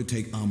 I'm going to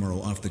take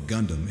Amuro off the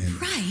Gundam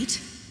and... Right.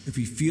 If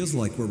he feels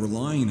like we're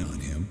relying on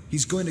him,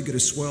 he's going to get a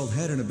swelled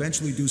head and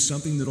eventually do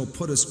something that'll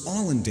put us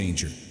all in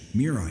danger.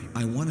 Mirai,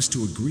 I want us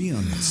to agree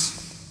on this.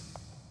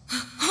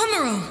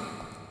 Amuro!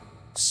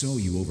 So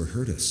you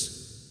overheard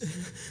us.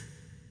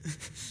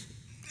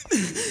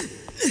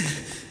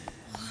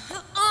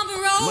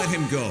 Amuro! Let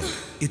him go.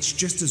 It's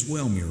just as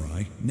well,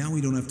 Mirai. Now we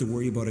don't have to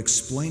worry about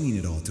explaining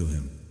it all to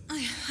him.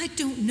 I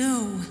don't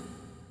know.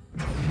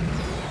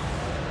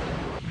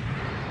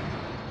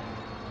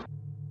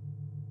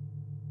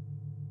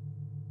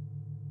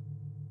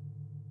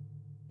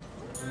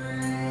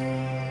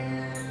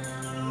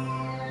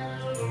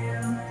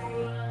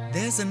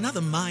 There's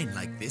another mine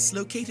like this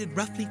located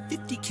roughly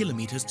 50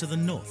 kilometers to the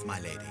north, my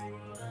lady.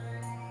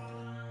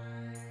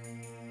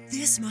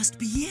 This must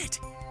be it.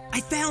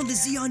 I found the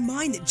Zeon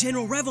mine that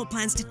General Revel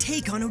plans to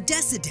take on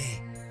Odessa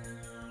Day.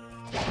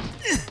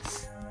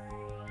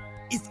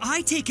 If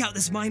I take out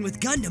this mine with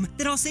Gundam,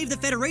 then I'll save the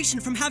Federation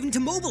from having to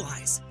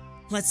mobilize.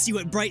 Let's see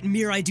what Bright and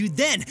Mirai do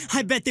then.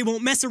 I bet they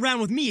won't mess around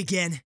with me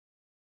again.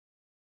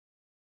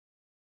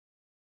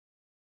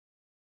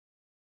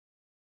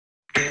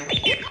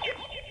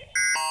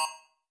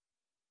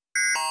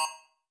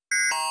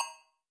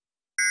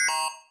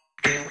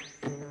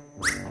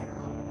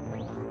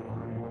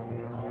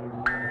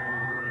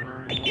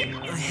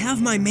 I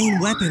have my main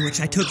weapon,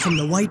 which I took from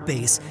the White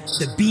Base,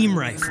 the beam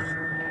rifle.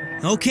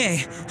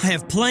 Okay, I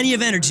have plenty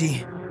of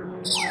energy.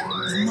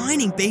 The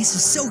mining base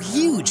is so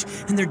huge,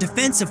 and their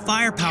defensive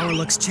firepower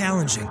looks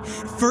challenging.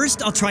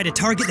 First, I'll try to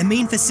target the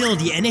main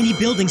facility and any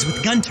buildings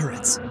with gun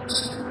turrets.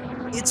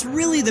 It's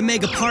really the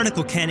mega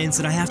particle cannons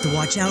that I have to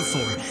watch out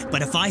for,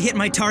 but if I hit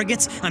my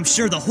targets, I'm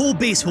sure the whole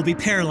base will be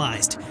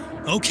paralyzed.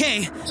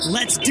 Okay,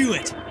 let's do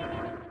it!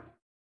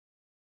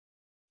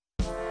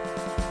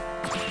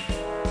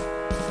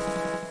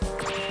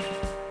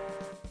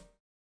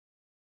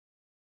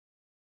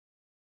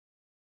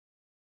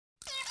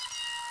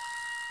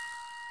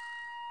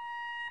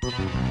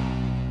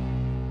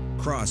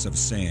 Cross of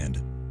sand.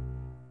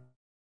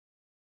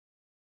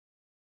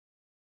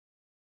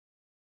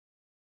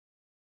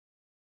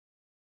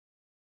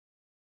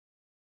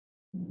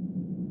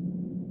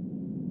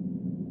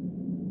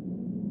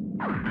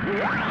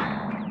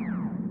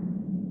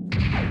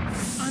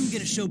 I'm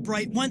gonna show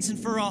Bright once and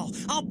for all.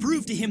 I'll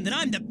prove to him that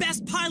I'm the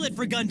best pilot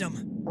for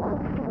Gundam.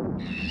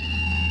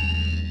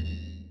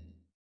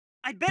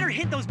 I'd better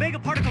hit those mega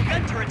particle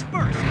gun turrets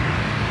first.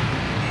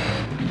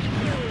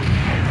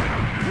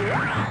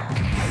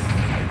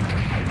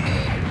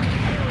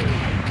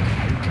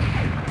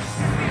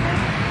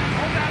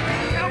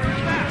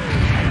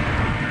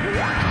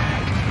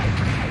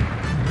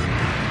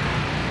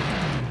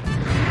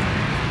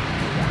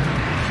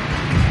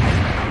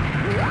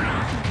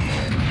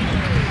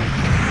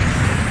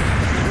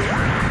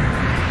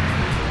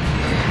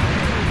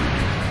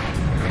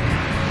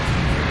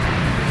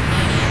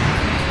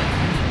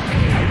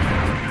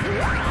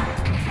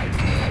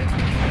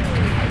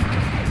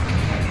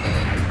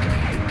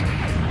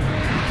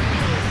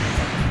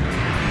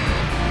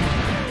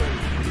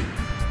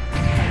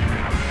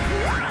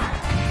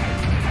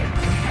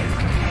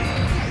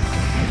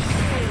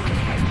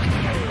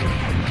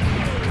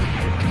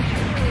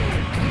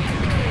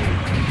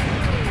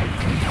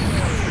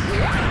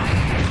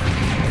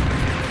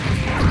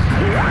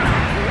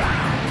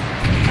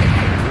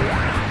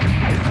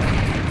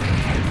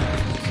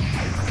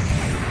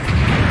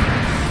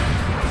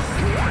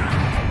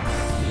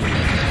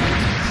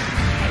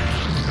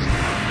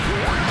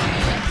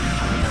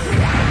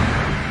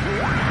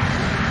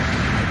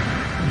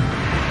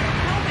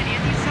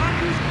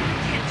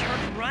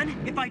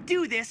 If I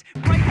do this,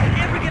 Bright won't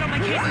ever get on my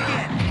case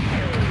again.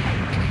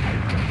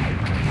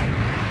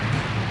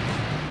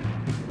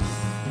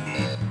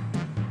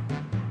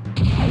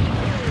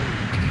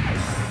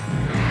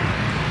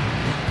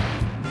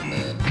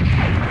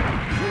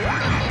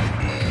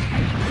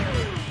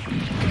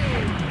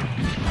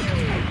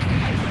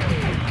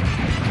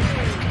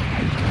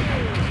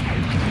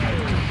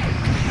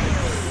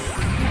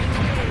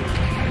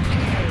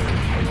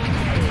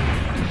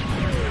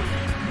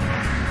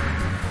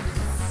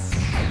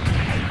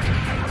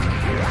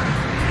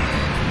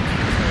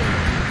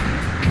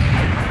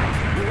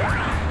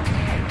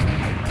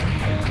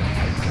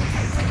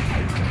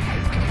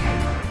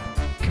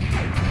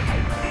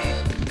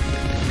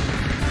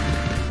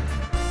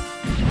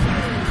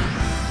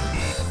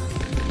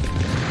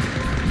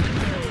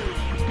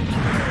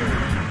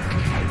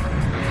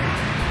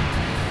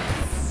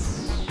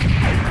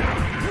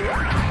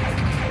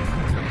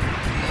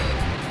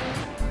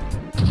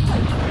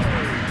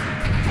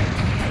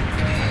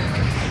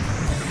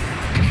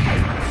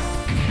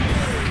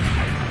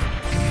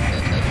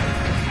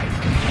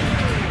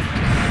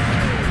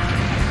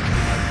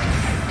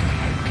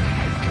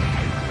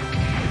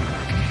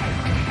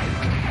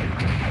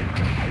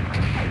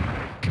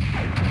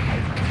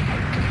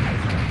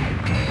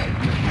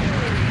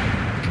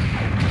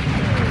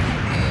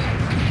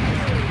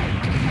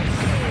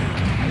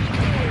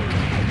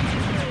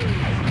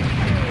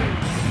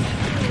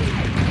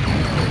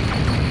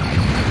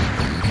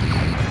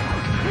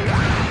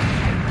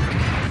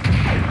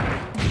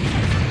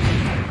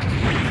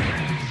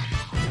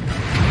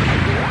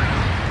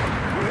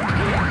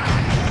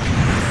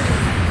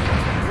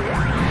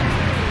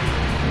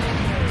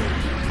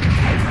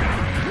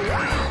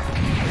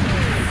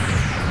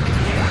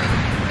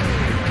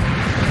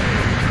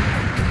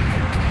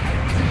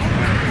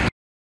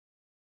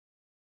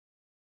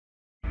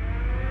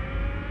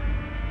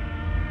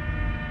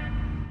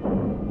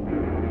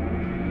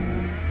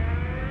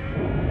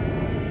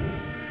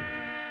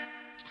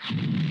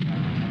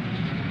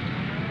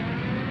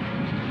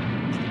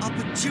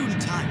 opportune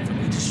time for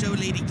me to show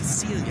Lady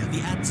Cecilia the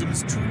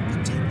Adsum's true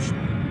potential.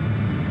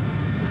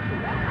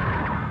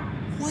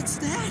 What's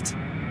that?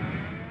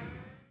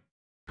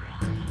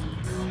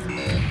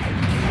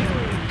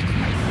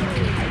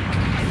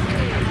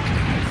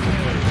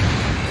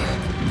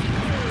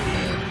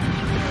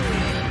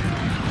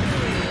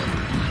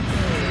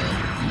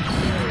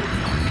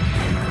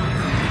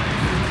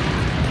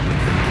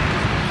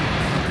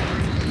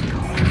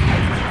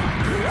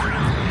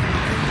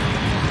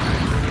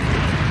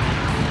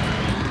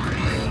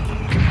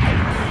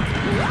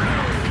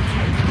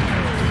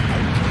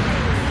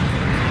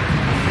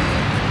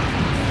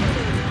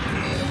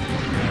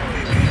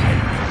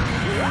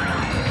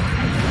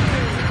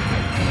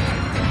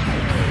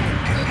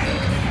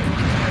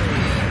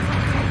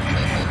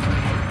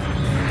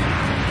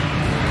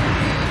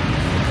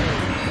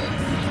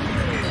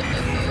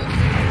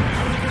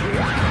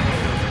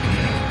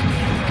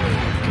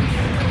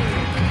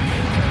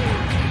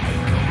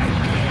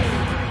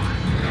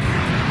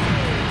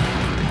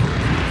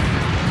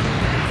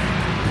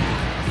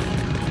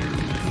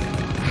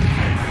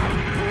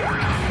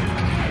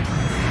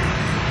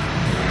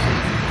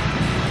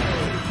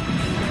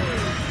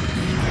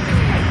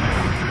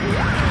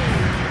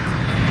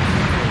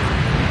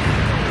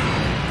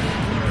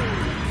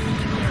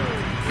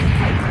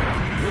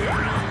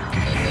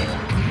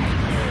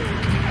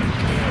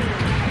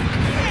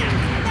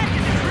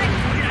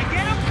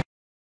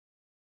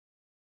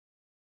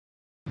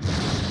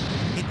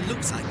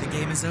 Looks like the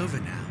game is over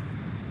now.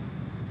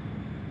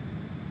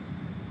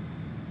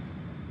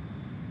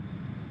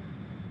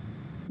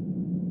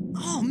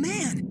 Oh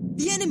man,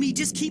 the enemy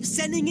just keeps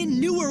sending in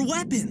newer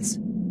weapons.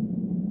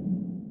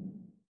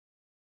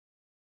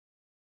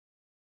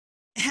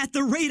 At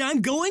the rate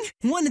I'm going,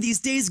 one of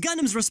these days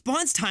Gundam's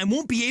response time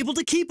won't be able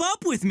to keep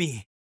up with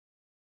me.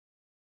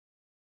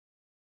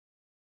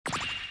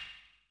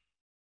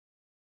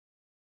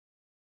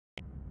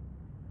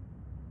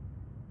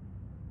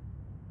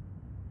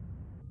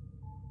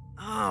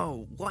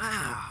 Oh,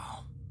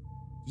 wow.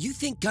 You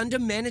think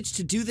Gundam managed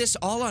to do this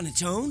all on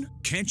its own?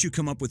 Can't you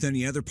come up with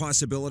any other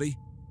possibility?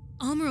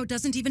 Amuro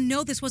doesn't even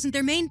know this wasn't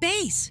their main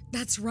base.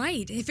 That's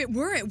right. If it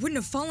were, it wouldn't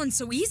have fallen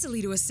so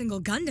easily to a single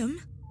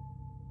Gundam.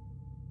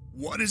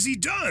 What has he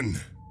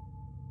done?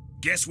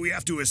 Guess we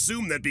have to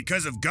assume that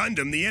because of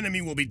Gundam, the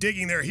enemy will be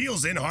digging their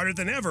heels in harder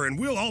than ever, and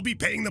we'll all be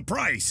paying the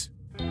price.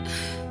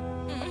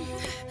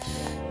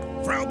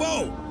 Frau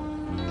Bo!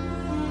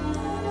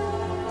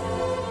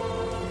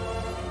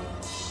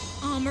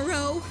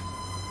 Amuro,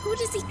 who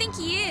does he think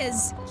he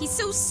is? He's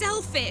so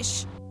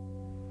selfish.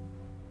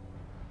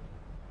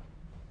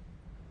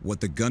 What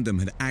the Gundam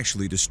had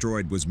actually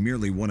destroyed was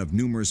merely one of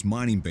numerous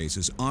mining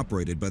bases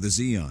operated by the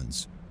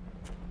Zeons.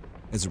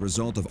 As a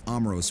result of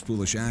Amuro's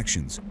foolish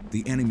actions,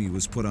 the enemy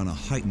was put on a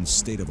heightened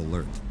state of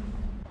alert.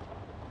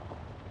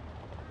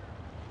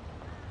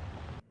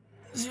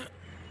 It's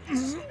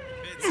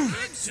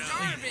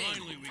starving.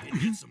 Finally, we can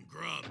get some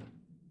grub.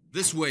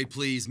 This way,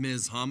 please,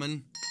 Ms.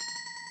 Hammond.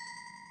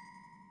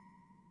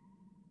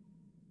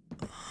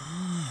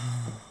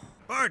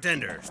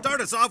 Bartender,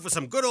 start us off with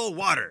some good old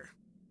water.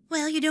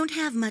 Well, you don't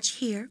have much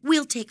here.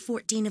 We'll take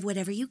 14 of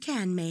whatever you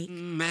can make.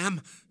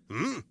 Ma'am?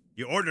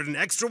 You ordered an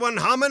extra one,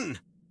 Hammond?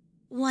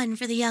 One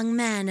for the young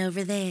man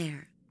over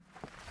there.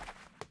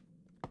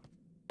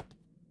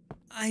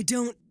 I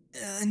don't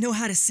know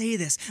how to say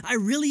this. I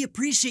really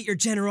appreciate your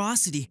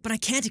generosity, but I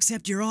can't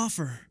accept your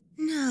offer.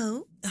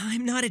 No?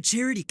 I'm not a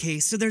charity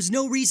case, so there's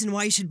no reason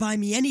why you should buy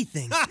me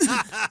anything.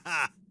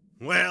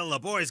 Well, the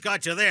boy's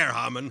got you there,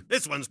 Hammond.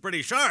 This one's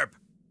pretty sharp.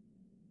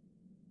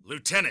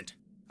 Lieutenant,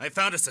 I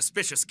found a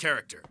suspicious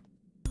character.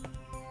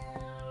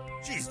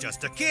 She's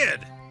just a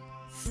kid.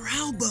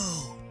 Frau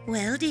Bo.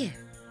 Well, dear,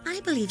 I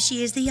believe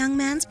she is the young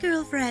man's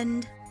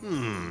girlfriend.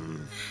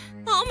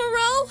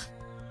 Amuro?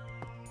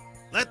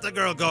 Let the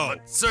girl go.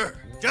 But, sir.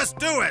 Just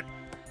do it.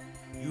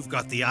 You've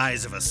got the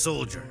eyes of a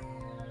soldier.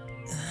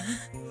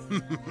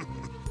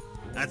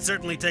 That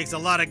certainly takes a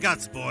lot of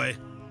guts, boy.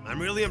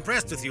 I'm really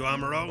impressed with you,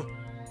 Amuro.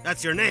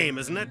 That's your name,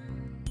 isn't it?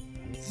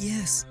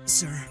 Yes,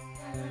 sir.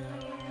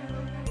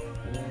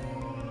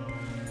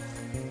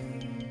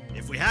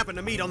 If we happen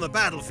to meet on the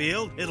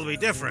battlefield, it'll be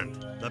different.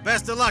 The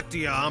best of luck to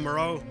you,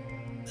 Amuro.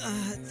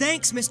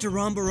 Thanks, Mr.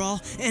 Ramba,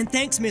 and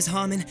thanks, Ms.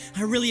 Hammond.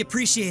 I really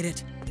appreciate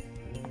it.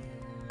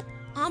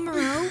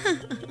 Amuro?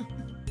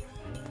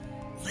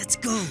 Let's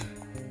go.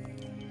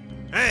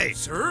 Hey,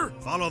 sir?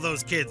 Follow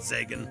those kids,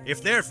 Sagan.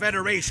 If they're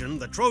Federation,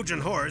 the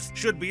Trojan horse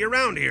should be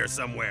around here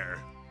somewhere.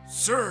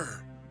 Sir.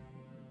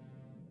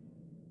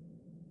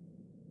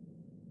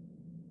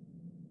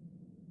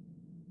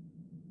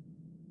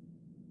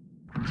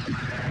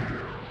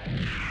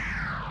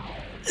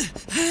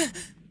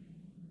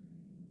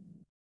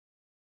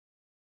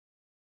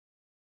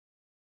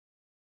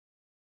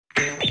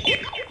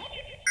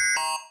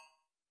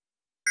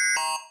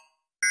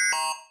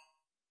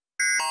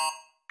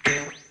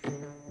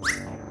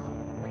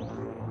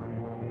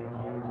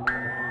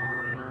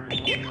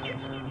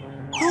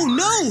 Oh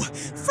no!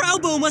 Frau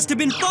Bo must have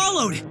been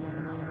followed!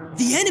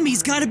 The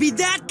enemy's gotta be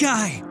that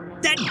guy!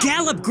 That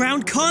Gallop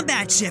ground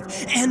combat ship,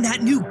 and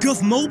that new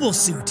Goof mobile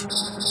suit.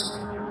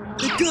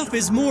 The Goof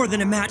is more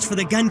than a match for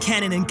the gun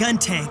cannon and gun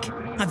tank.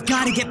 I've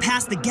gotta get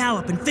past the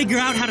Gallop and figure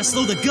out how to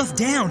slow the Goof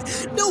down.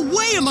 No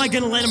way am I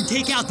gonna let him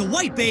take out the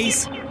white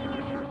base!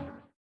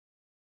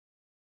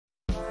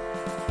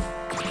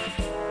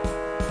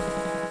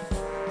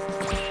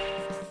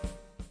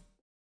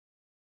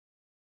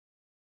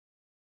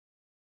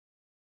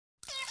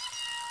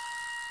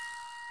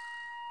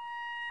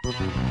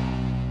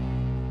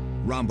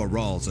 Ramba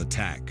Rawl's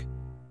attack.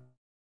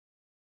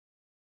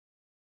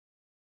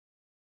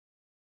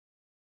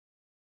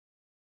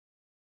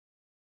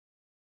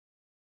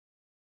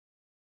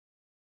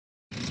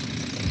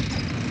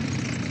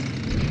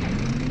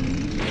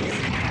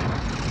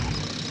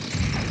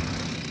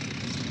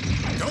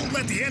 Don't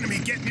let the enemy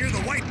get near the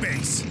white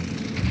base.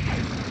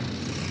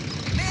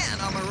 Man,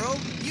 Amuro,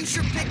 you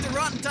sure picked a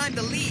rotten time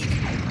to leave.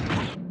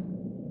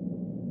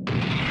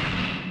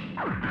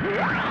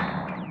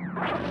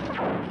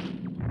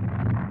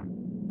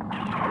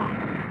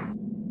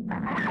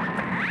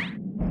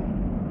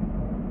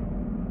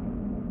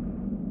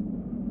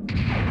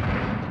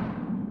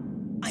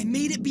 I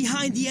made it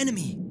behind the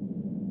enemy.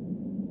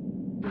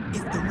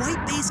 If the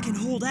white base can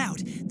hold out,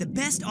 the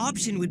best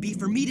option would be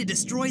for me to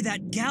destroy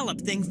that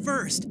Gallop thing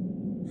first.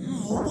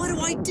 Oh, what do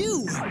I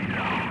do?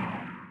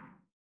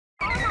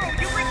 Amuro,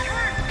 you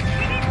returned!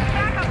 We need some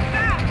backup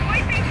fast!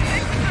 White base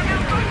engines are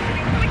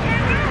malfunctioning, so we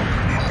can't move!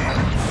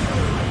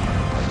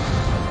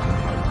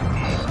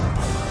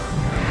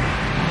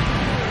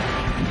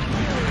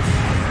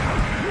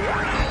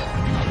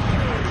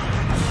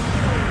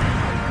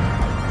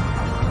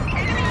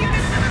 Enemy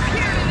units have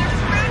appeared and they're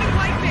surrounding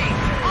white base!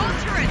 All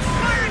turrets,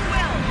 fire at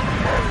will!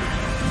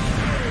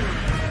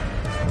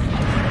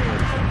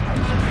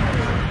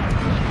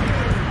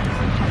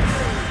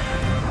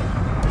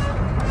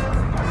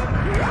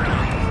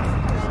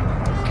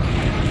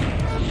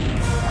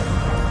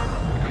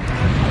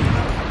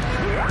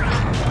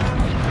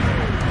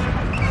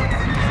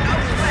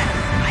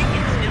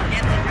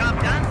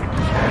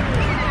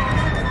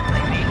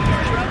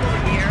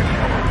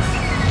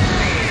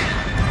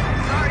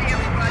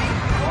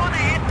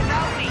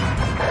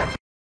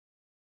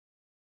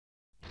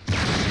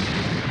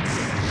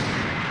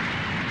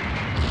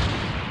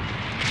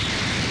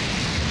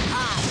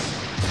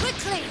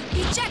 Quickly,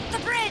 eject the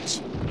bridge!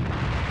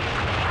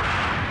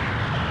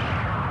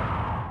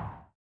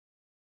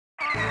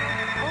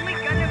 Only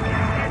Gundam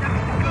can stand up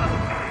to the Goof.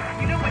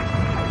 You know what?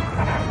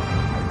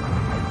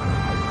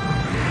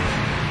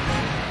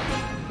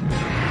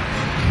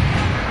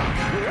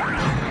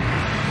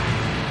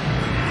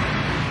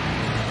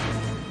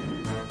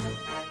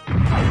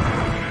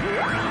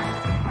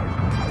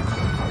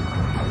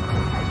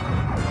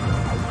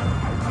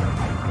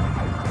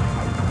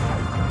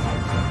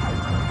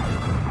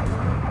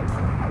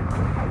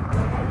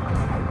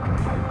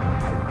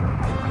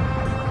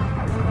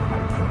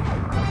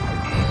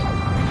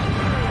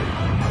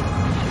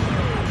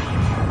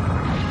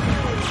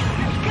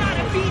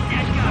 Gotta beat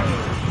that guy!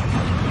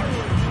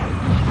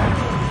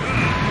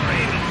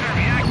 Range is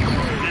very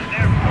accurate, and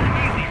therefore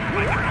easy for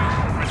my troops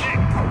to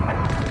predict.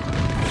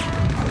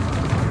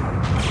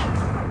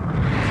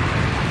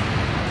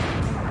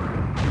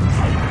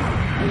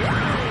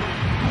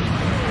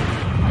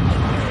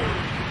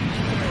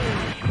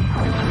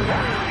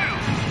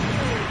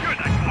 You're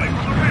that boy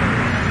from the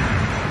railroad.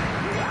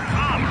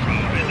 Amuro,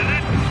 isn't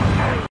it?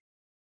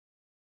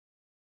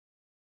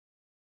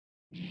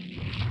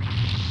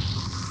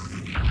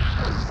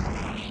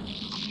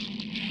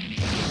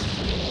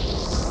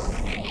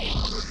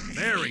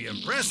 Very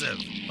impressive.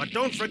 But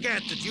don't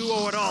forget that you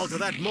owe it all to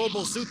that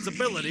mobile suit's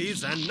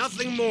abilities and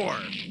nothing more.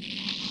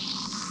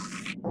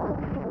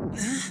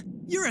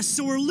 You're a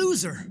sore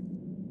loser.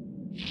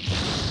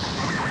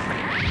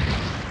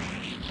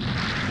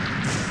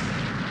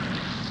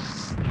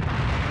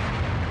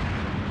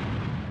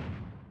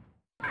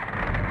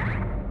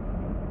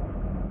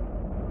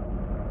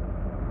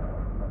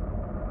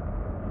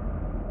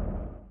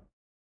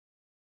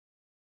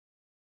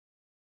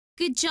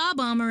 Good job,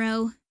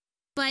 Amuro.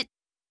 But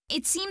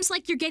it seems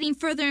like you're getting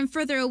further and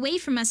further away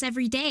from us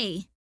every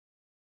day.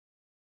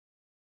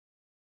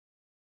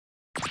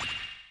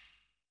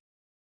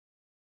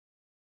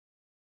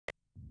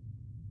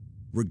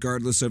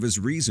 Regardless of his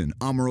reason,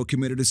 Amuro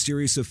committed a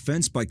serious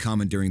offense by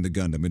commandeering the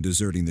Gundam and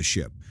deserting the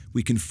ship.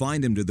 We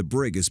confined him to the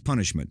brig as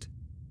punishment.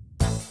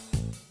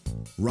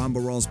 Ramba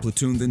Rawl's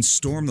platoon then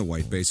stormed the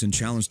white base and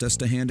challenged us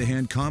to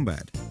hand-to-hand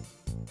combat.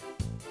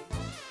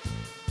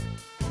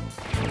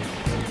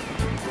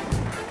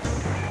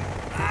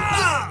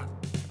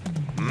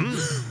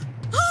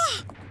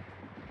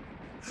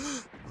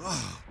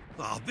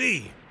 I'll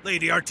be.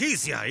 Lady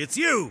Artesia, it's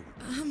you!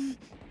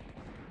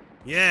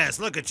 Yes,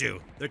 look at you.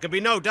 There can be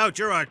no doubt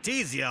you're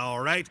Artesia, all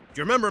right. Do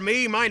you remember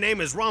me? My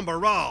name is Ramba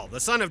Rawl, the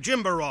son of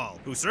Jaburo,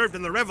 who served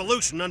in the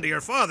revolution under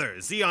your father,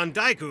 Zeon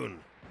Daikun.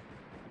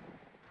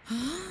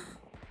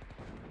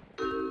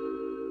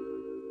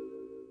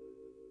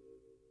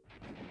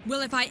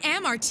 Well, if I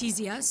am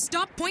Artesia,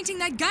 stop pointing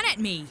that gun at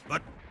me.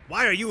 But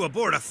why are you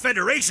aboard a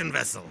Federation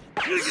vessel?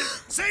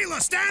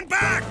 Sayla, stand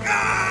back!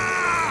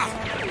 Ah!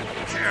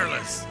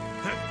 Careless.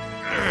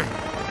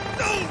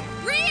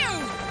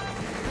 Ryu!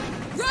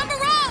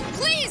 Ramba,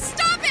 please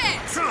stop it!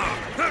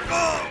 That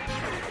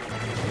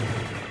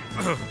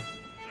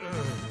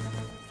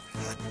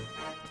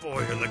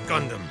boy in the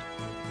Gundam.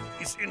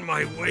 He's in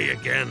my way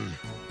again.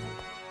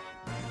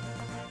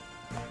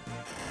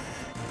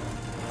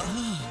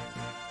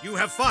 You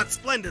have fought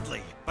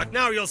splendidly, but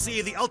now you'll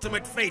see the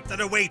ultimate fate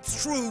that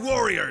awaits true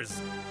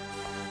warriors.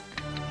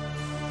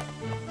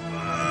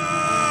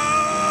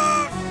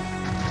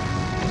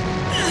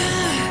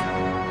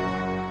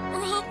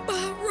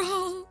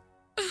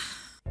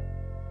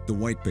 The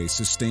White Base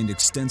sustained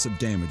extensive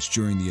damage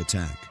during the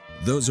attack.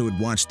 Those who had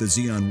watched the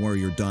Zeon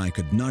warrior die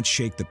could not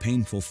shake the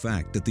painful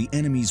fact that the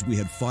enemies we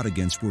had fought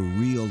against were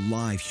real,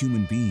 live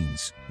human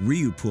beings.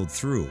 Ryu pulled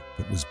through,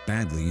 but was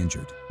badly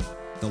injured.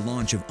 The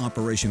launch of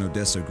Operation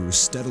Odessa grew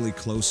steadily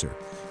closer,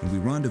 and we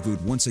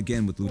rendezvoused once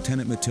again with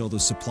Lieutenant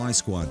Matilda's supply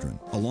squadron.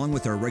 Along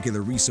with our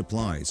regular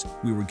resupplies,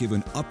 we were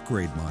given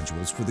upgrade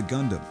modules for the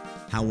Gundam.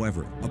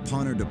 However,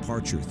 upon our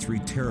departure, 3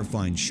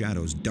 terrifying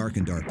shadows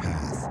darkened our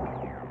path.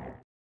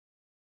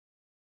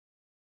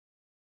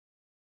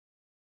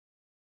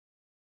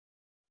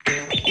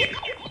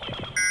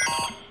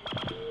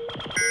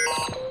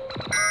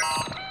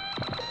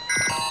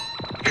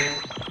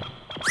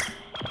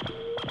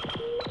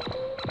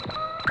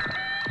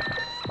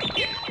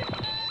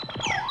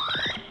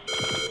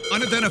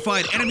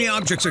 Unidentified enemy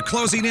objects are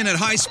closing in at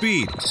high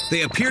speed.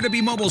 They appear to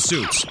be mobile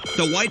suits.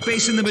 The White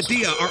Base and the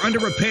Medea are under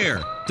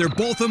repair. They're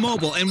both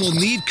immobile and will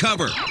need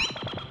cover.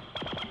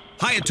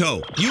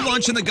 Hayato, you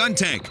launch in the gun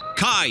tank.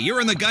 Kai, you're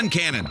in the gun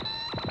cannon.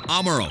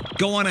 Amuro,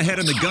 go on ahead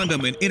in the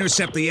Gundam and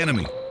intercept the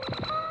enemy.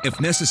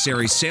 If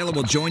necessary, Sayla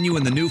will join you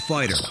in the new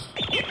fighter.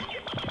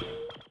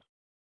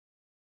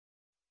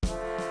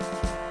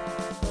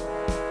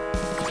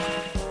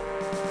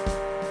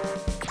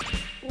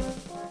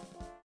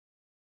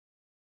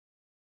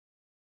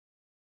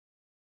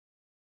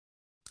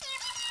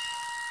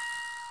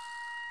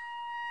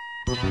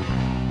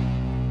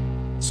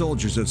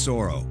 Soldiers of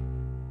Sorrow.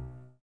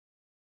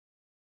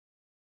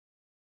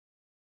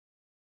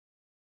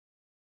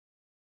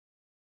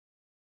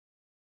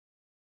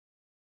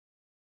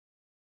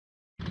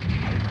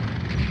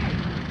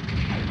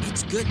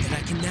 It's good that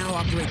I can now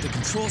operate the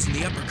controls in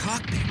the upper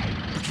cockpit.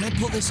 But can I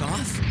pull this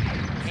off?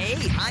 Hey,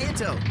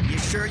 Hayato, you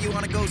sure you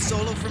want to go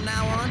solo from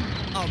now on?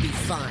 I'll be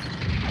fine.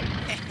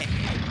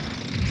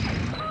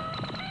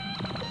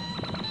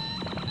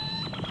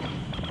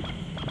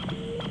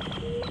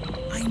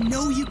 I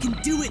know you can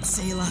do it,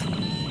 Sayla.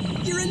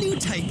 You're a new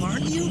type,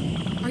 aren't you?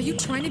 Are you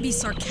trying to be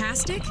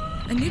sarcastic?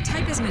 A new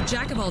type isn't a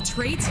jack of all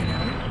trades, you know.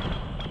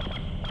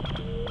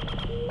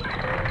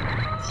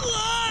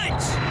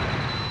 Launch!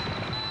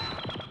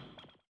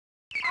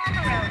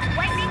 Amuro,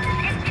 White Base's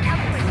engine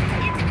output isn't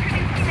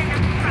producing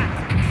enough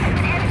thrust.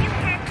 Whenever you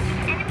can,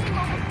 enemy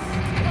mobile suits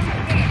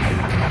closed in.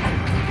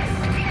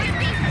 White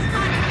Base has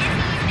spotted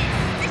enemy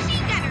units.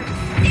 Machine gunners,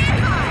 stand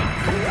by!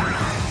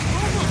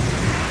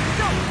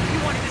 So, you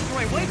want to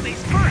destroy White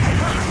Base first, huh?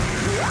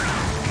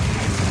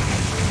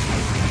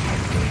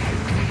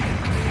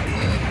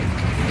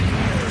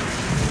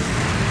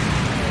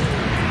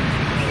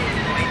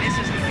 Boy, this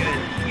isn't good.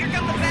 Here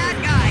come the bad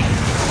guys!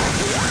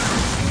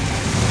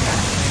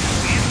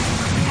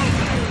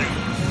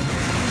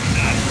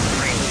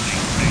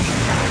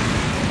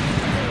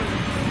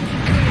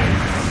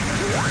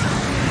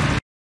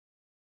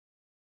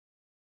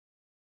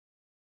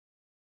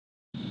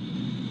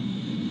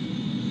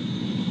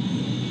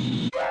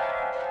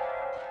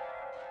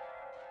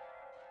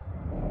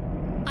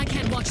 I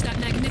can't watch that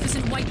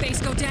magnificent White Base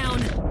go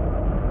down.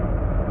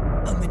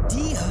 A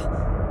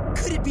Medea?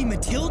 Could it be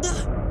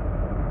Matilda?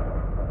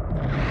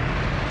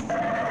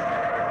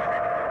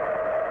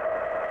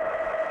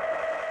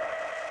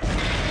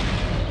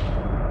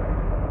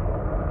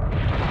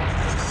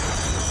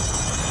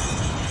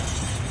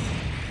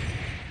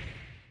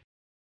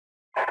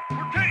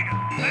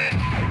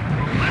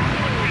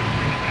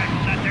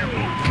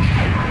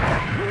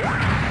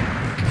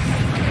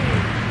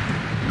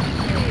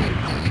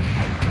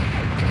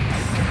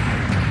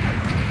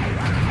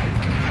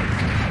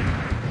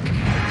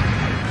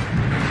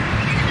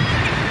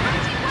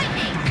 Watch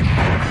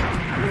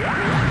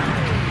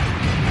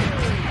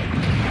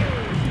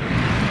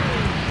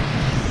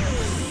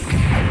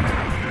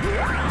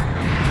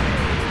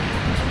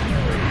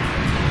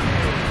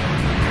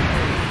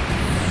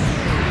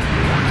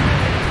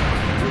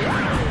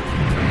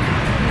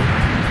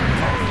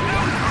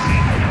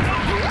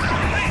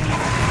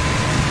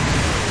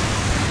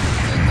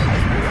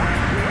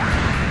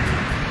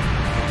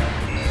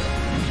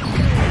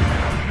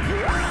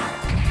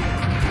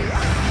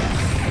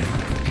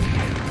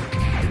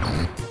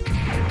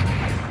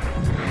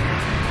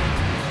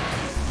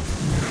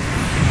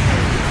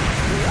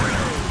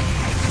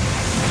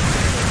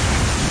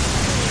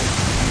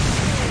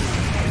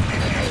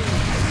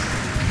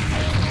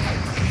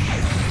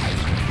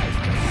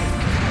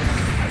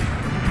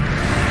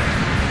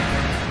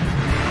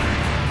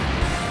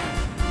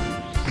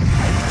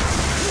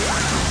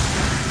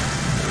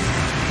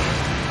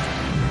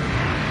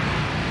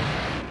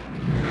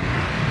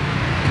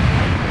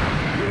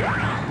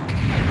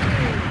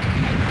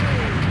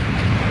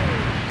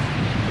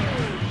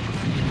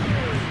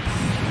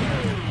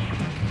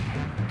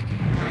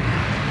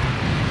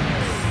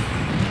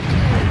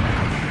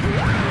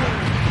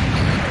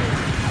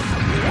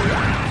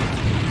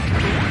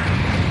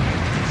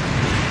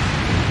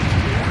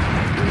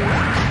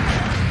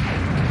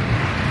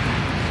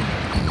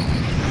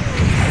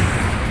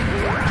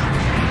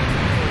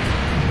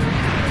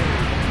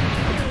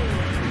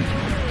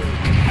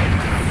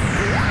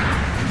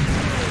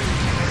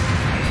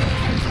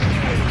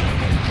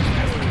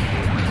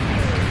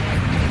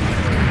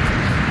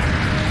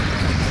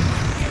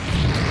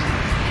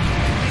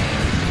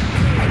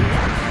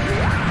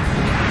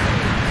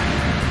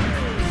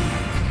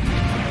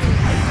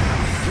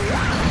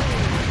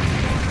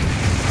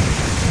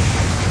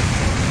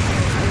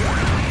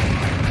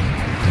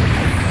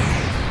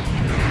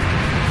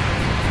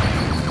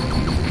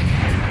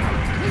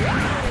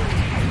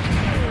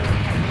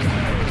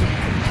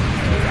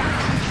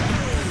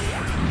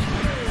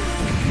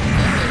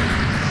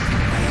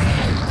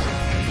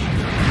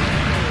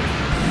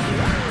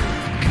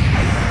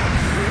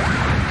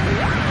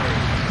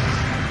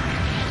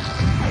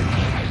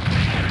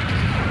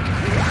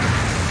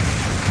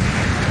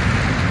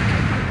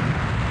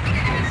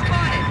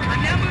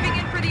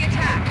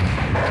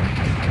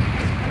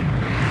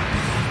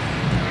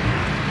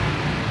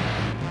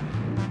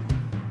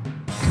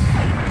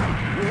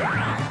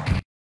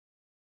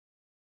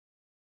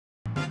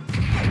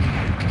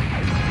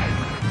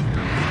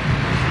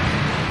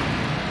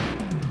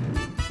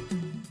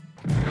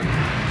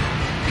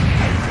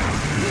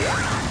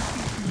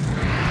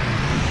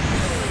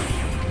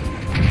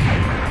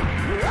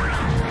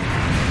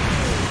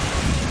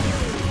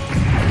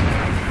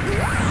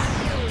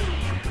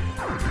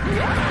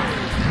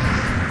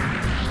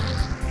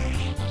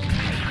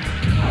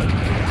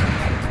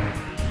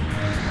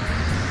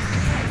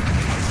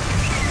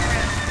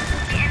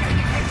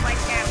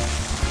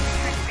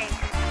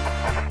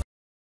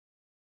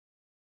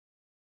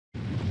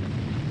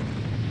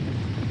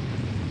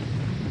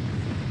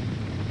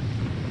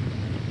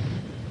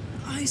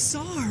I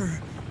saw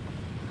her.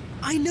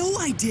 I know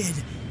I did.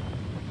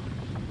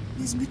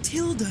 Ms.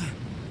 Matilda.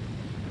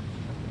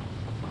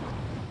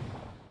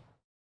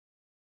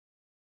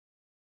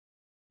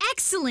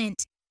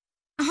 Excellent!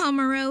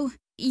 Amuro,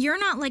 you're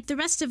not like the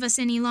rest of us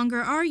any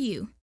longer, are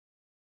you?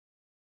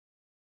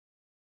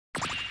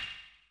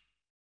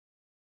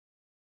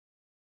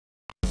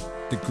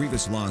 The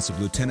grievous loss of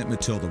Lieutenant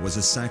Matilda was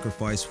a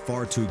sacrifice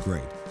far too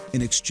great.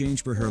 In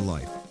exchange for her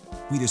life,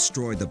 we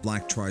destroyed the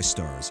Black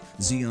Tri-Stars,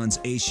 Zeon's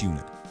ace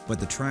unit, but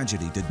the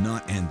tragedy did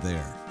not end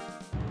there.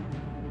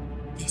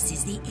 This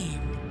is the end.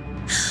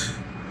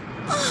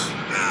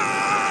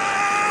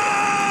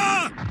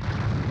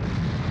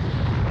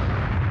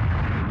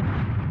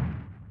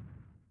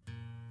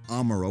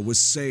 Amuro was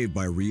saved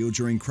by Ryu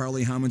during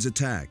Crowley Hammond's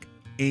attack,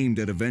 aimed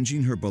at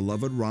avenging her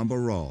beloved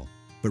Ramba,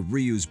 but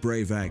Ryu's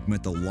brave act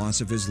meant the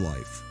loss of his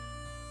life.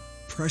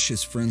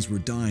 Precious friends were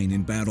dying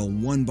in battle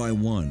one by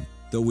one.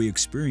 Though we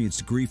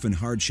experienced grief and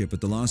hardship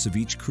at the loss of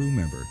each crew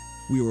member,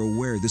 we were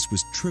aware this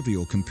was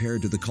trivial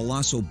compared to the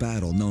colossal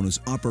battle known as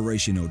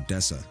Operation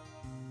Odessa.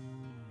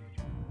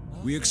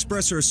 We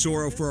express our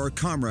sorrow for our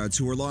comrades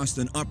who were lost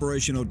in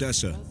Operation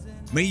Odessa.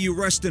 May you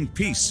rest in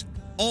peace.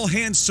 All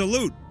hands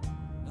salute!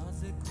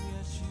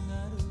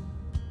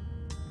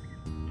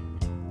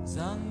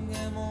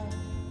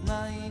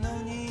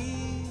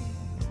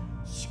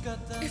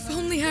 If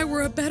only I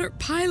were a better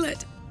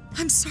pilot.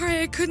 I'm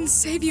sorry I couldn't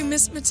save you,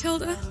 Miss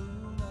Matilda.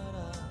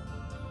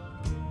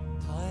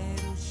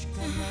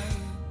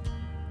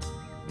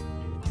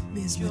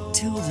 Ms.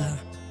 Matilda.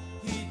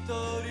 Ms.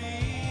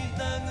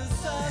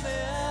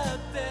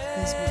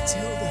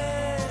 Matilda.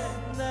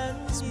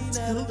 Ms.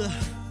 Matilda.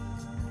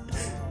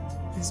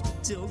 Ms.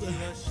 Matilda.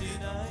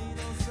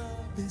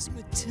 Ms.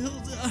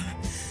 Matilda.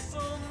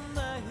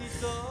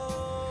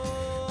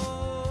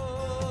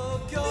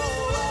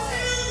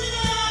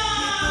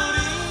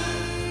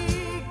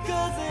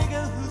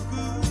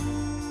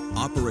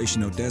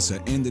 Operation Odessa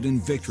ended in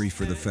victory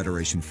for the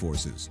Federation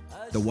forces.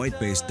 The White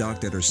Base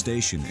docked at her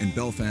station in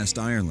Belfast,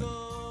 Ireland.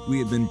 We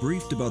had been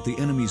briefed about the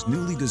enemy's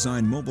newly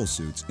designed mobile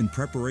suits in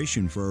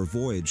preparation for our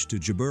voyage to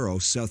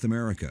Jaburo, South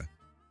America.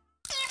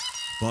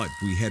 But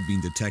we had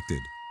been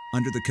detected.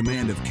 Under the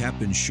command of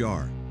Captain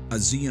Shar, a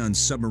Zeon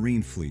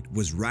submarine fleet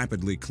was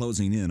rapidly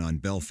closing in on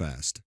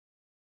Belfast.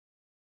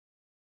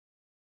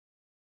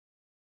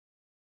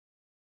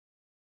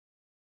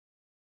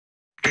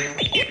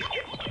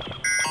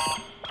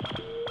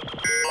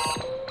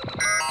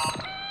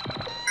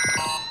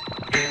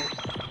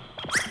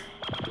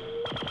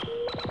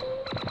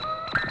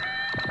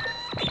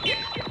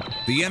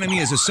 The enemy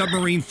is a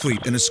submarine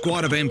fleet and a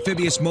squad of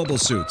amphibious mobile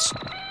suits.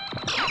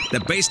 The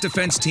base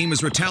defense team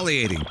is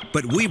retaliating,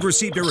 but we've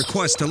received a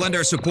request to lend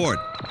our support.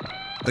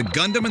 The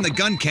Gundam and the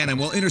gun cannon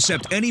will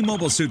intercept any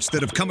mobile suits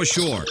that have come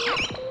ashore.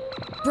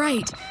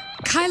 Right.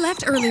 Kai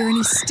left earlier and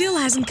he still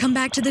hasn't come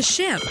back to the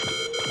ship.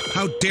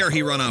 How dare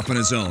he run off on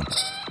his own?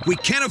 We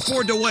can't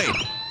afford to wait.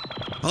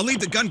 I'll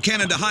lead the gun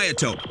cannon to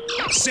Hayato.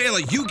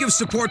 Sailor, you give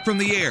support from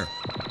the air.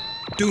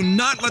 Do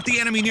not let the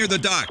enemy near the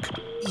dock.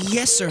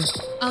 Yes, sir.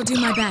 I'll do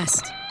my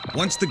best.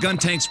 Once the gun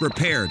tank's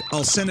repaired,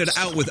 I'll send it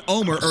out with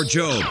Omer or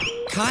Job.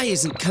 Kai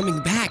isn't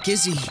coming back,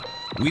 is he?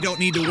 We don't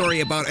need to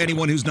worry about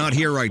anyone who's not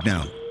here right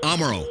now.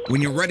 Amuro,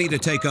 when you're ready to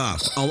take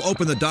off, I'll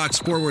open the dock's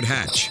forward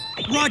hatch.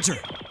 Roger!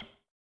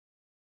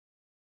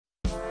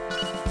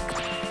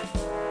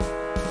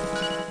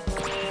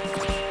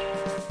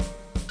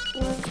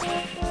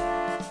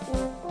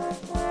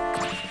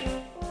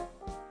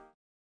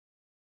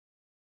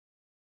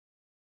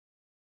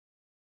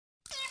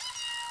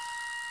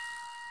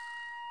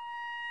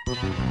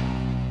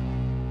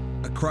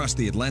 Across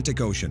the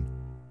Atlantic Ocean.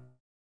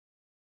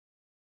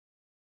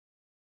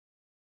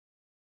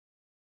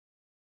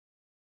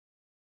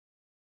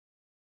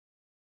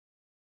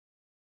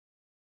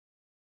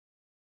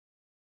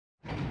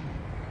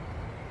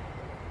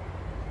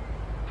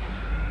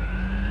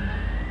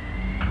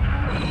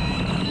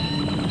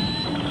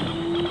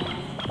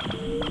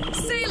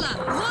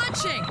 Sailor,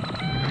 launching!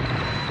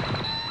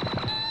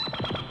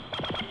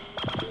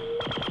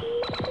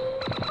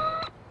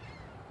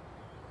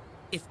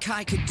 If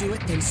Kai could do it,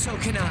 then so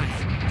can I.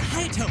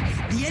 Hayato,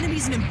 the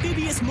enemy's an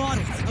amphibious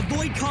model.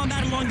 Avoid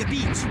combat along the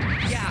beach.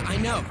 Yeah, I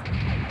know.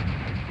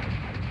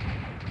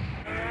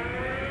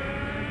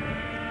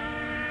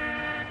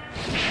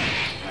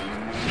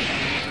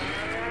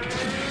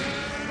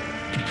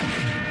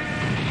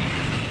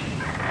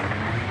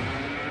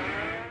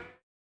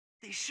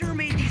 They sure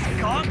made these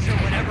cogs or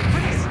whatever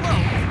pretty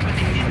slow, but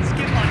they didn't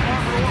skip on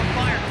armor or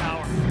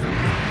firepower.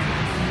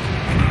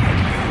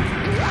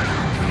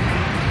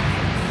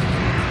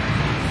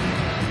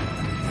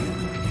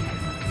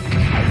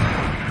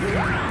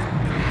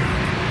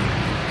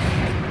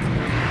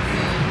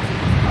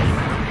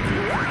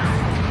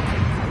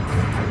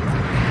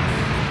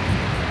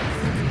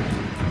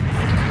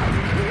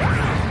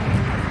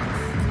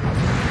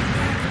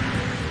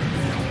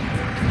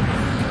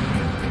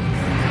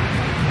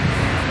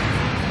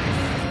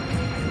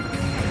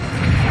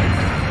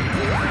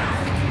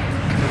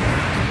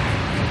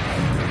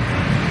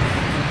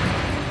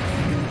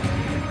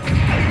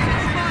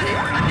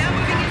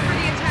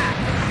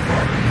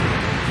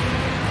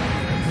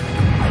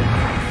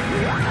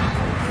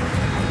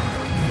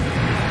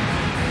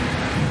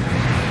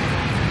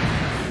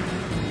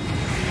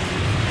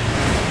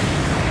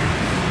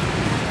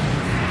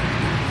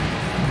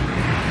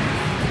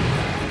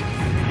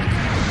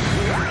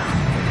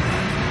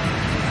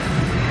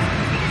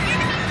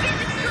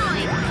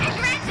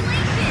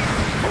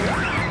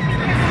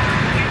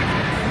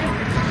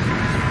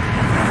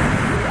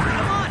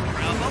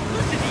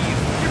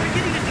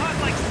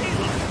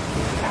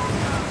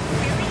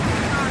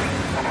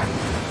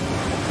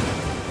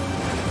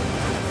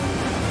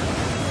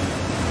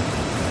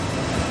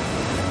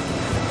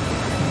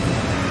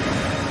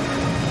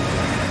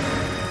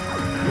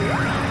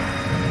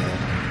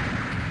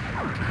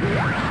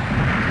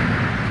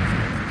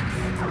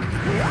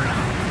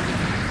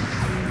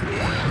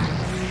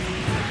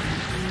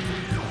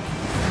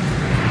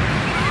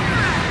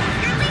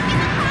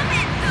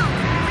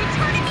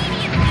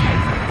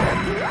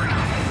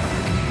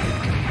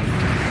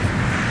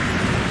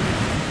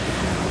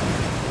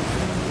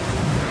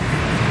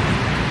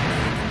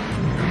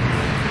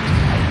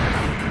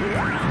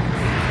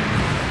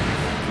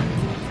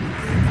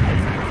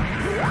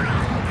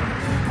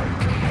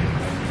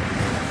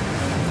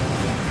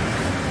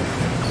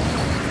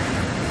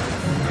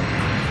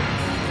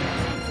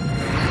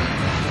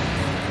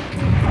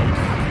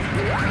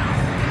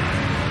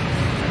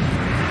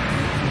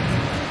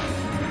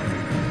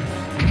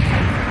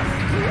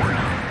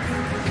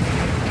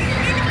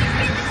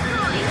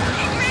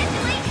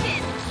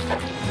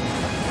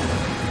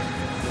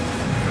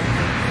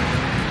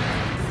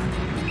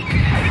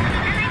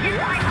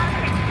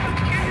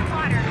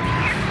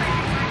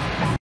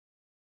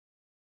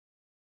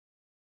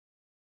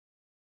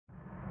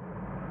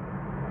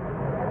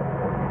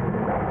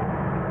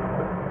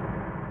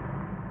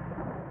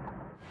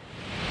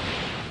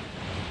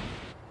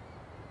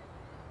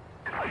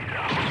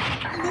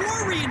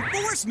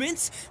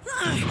 Reinforcements?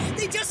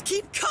 They just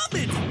keep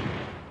coming!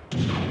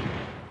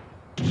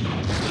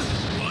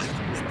 What?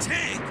 The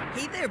tank?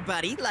 Hey there,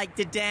 buddy. Like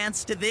to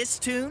dance to this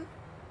tune?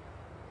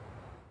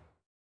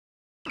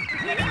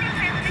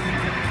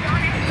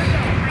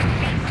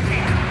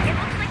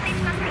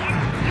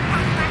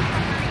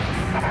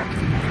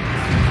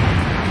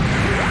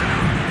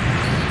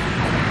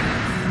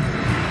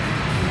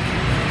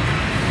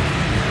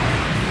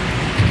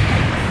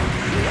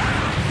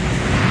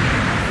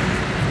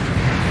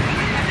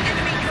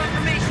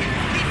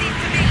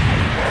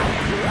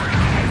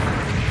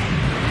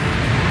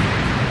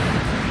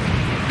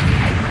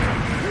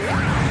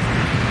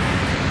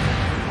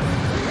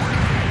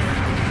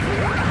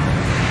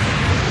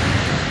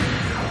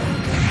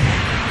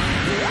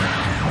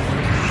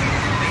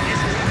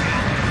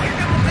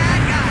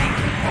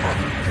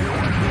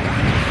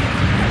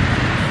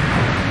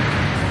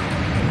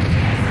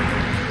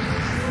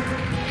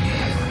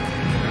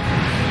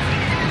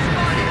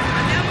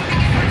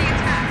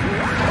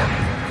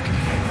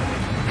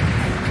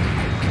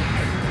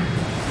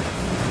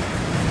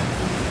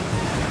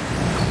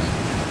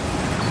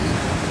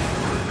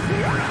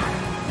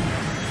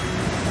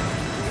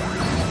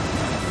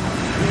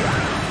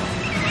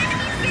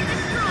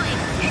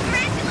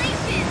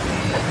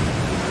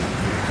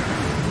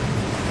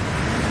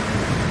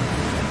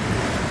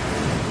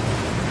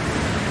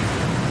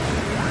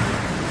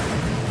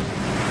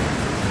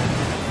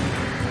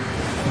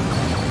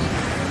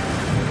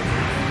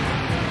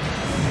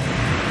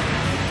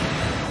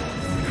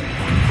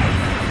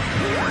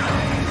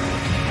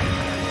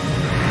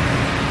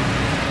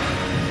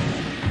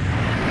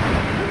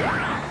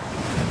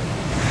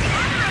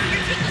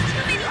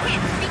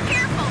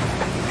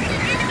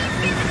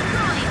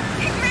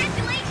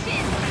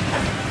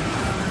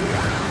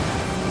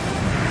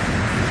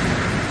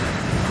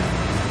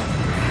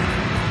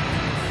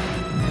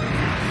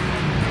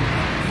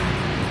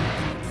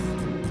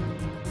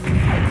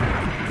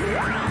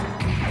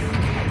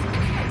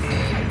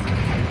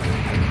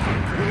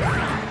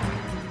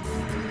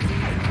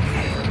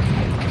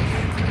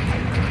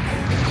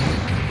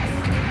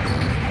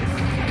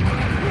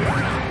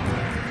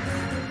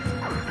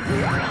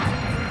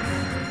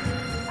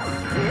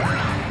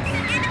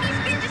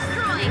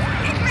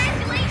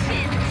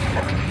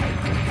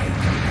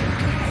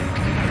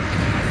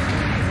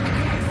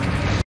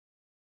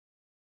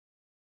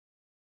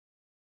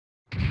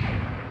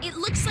 It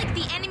looks like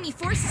the enemy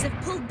forces have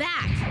pulled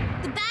back.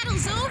 The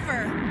battle's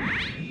over.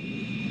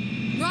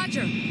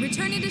 Roger,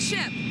 returning to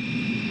ship.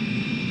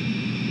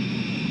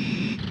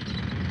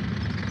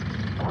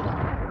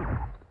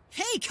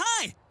 Hey,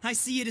 Kai! I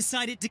see you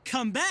decided to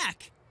come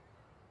back.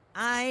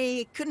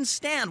 I couldn't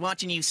stand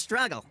watching you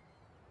struggle.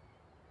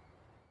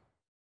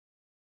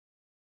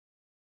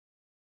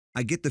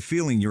 I get the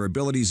feeling your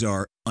abilities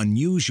are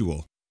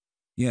unusual.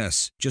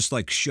 Yes, just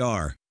like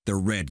Char, the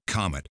Red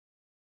Comet.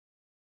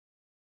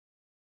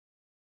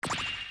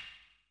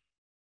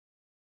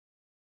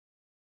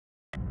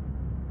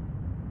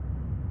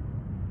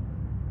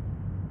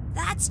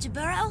 That's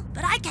Jaburo,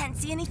 but I can't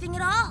see anything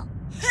at all.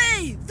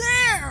 Hey,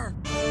 there!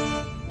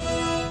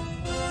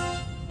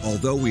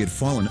 Although we had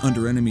fallen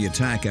under enemy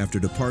attack after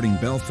departing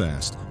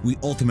Belfast, we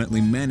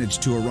ultimately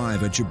managed to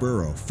arrive at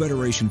Jaburo,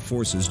 Federation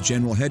Forces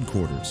General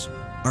Headquarters.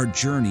 Our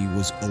journey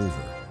was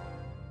over.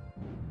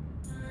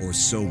 Or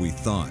so we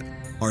thought.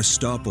 Our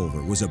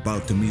stopover was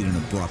about to meet an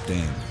abrupt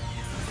end.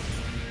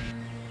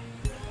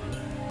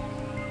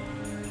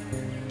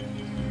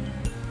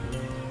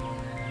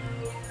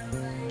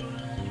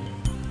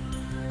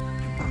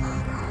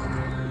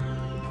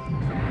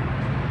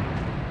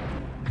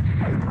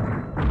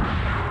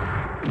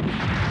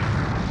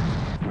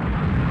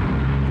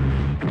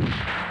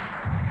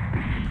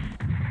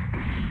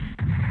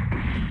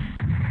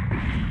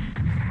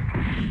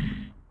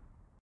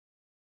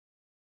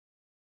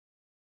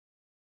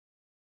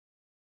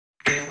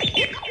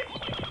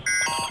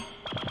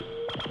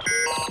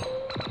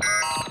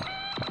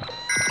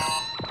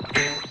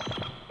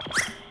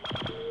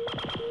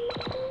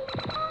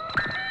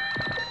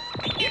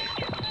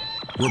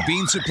 We're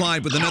being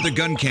supplied with another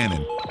gun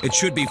cannon. It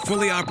should be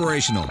fully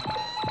operational.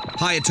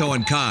 Hayato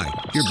and Kai,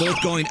 you're both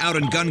going out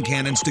on gun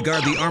cannons to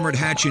guard the armored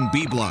hatch in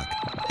B block.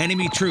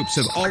 Enemy troops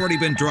have already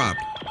been dropped.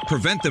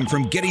 Prevent them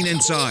from getting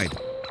inside.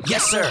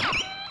 Yes, sir.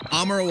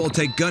 Amuro will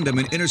take Gundam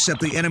and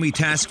intercept the enemy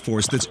task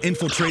force that's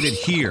infiltrated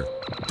here.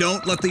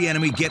 Don't let the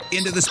enemy get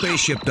into the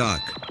spaceship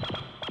dock.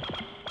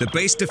 The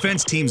base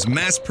defense team's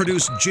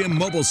mass-produced GM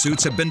mobile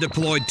suits have been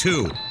deployed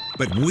too,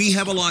 but we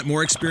have a lot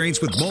more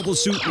experience with mobile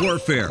suit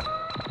warfare.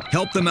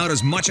 Help them out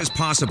as much as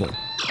possible.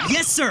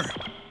 Yes, sir!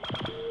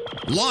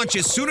 Launch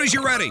as soon as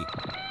you're ready.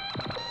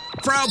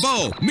 Frau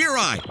Bo,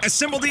 Mirai,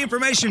 assemble the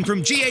information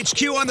from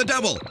GHQ on the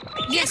double.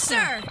 Yes,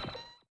 sir!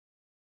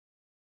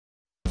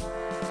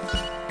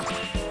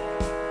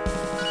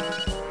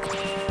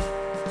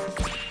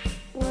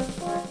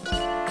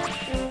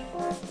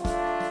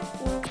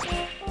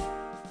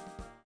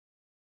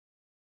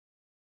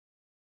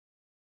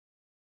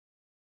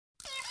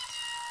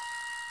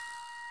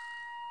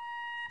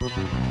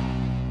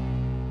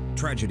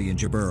 Tragedy in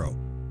Jaburo.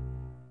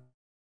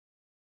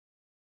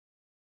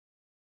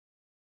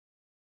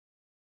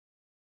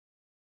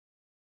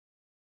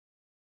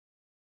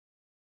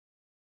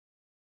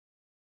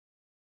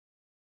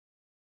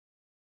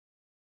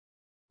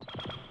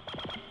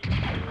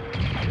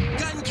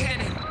 Gun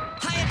cannon!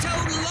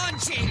 Hayato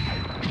launching!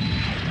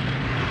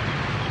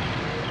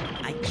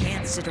 I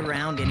can't sit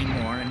around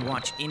anymore and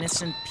watch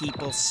innocent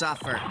people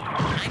suffer.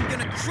 I'm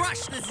gonna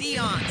crush the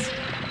Zeons!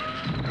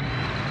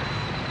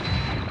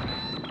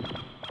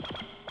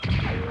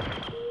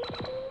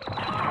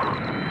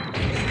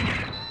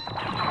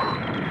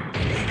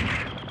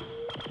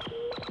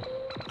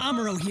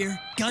 Amuro here.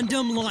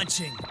 Gundam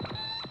launching.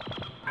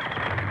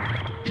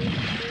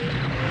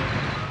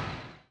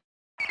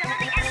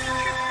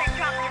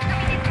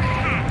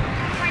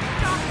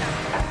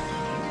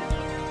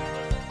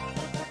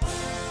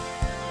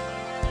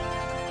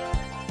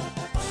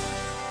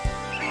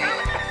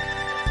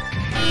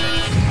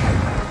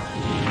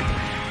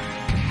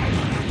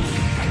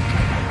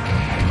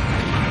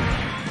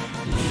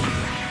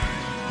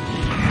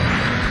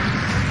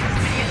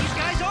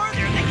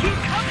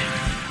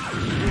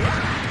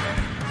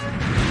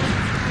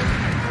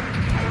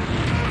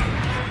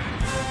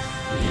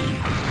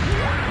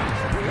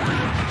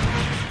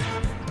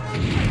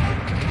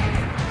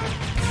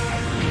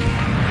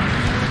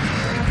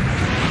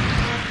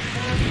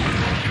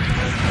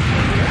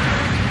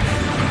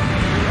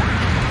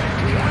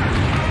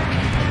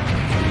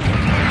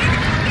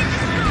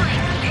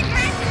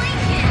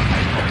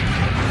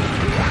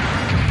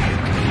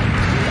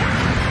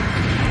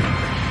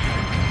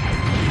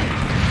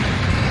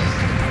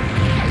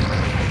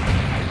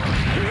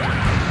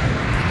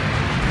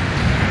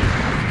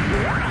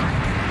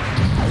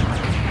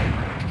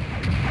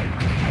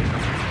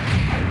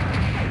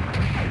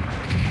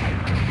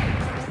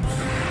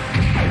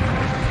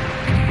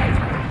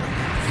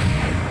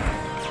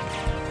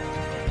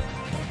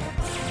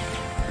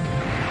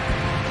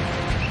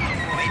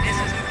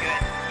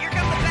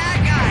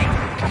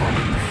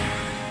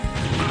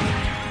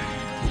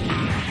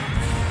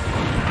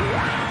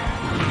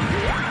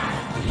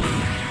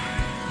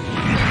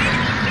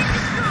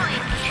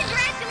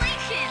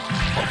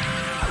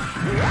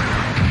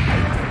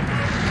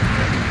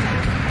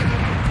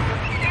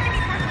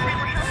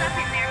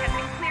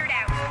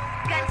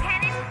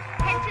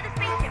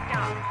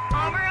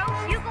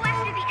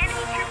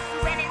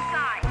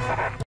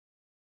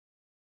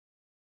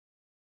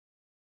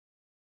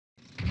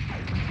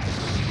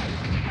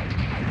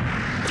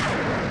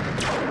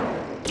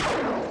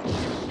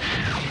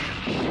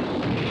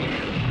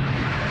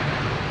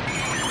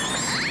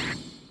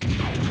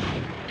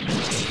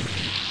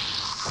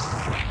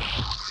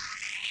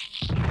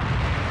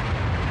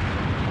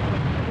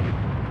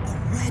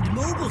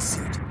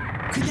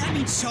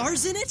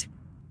 Char's in it?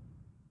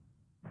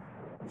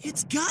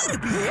 It's gotta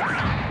be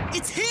him!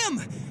 It's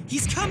him!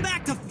 He's come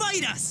back to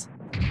fight us!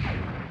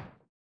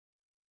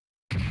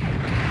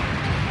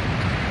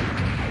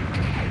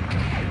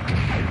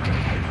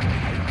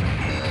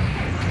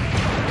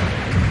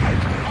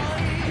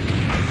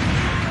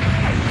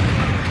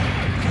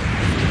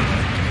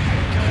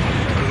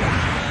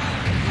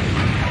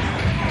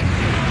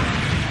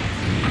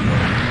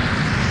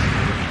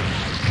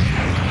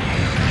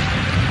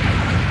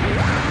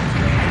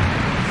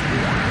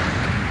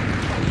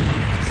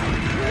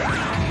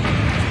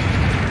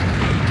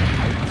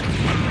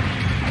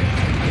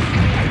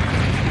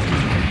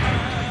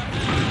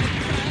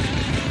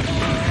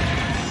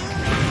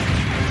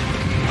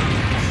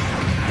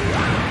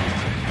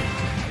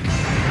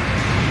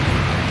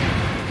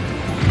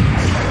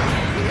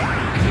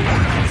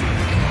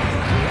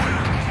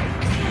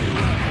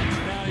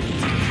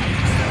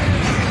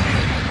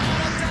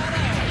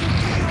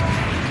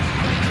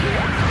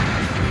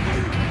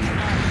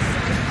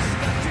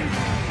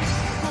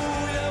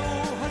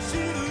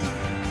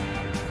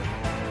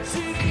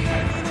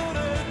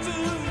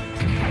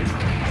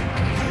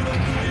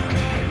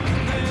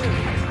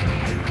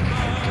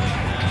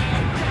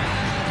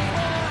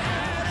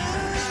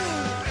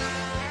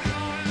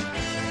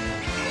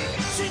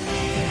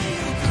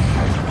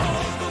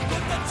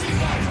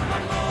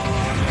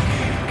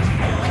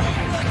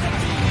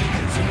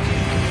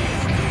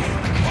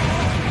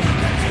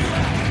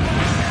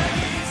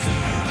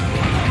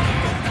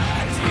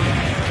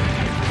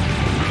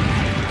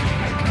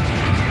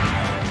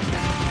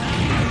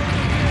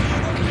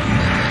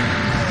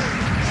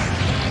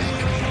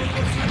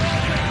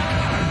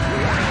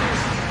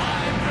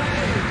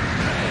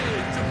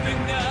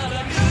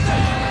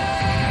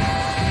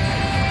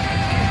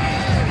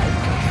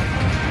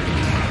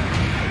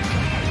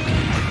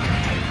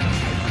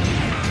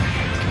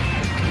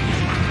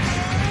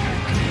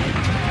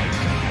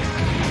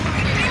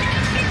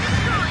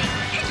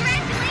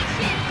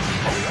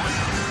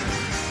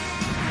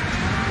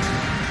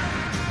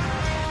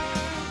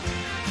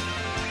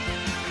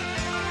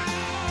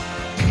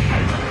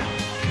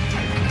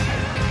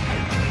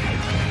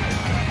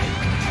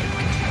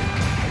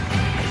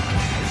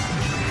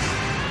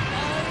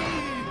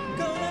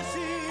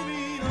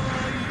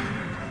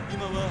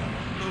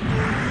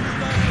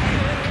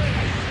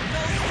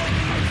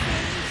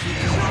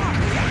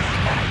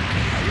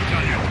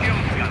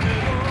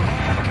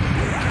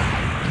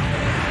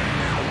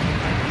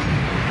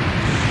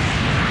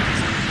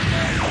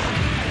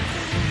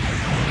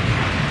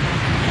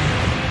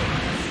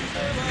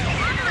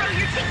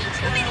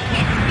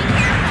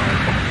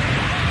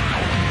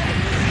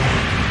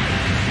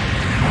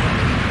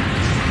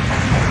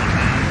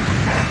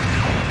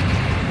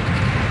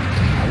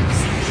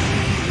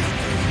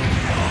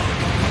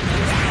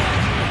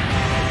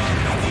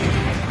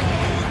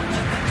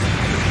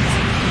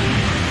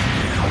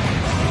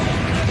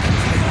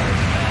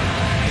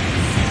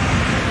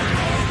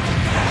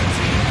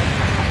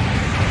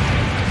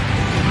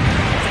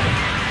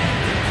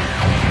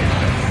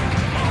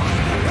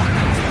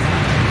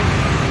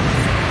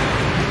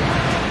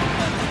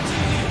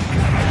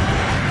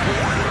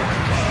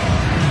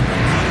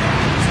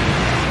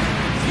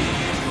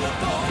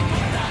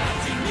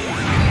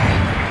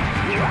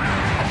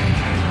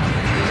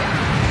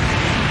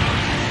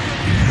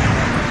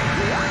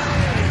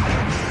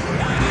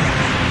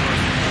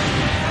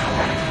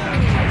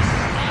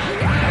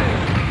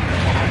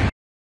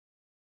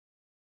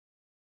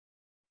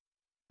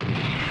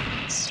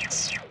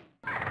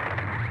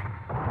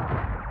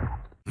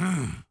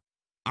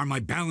 Are my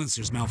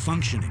balancers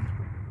malfunctioning?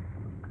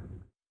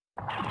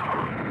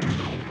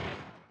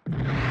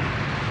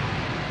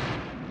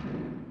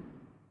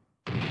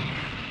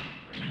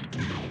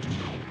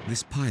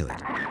 This pilot,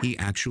 he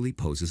actually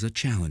poses a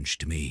challenge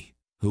to me.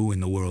 Who in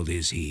the world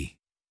is he?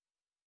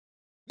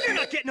 You're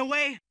not getting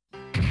away!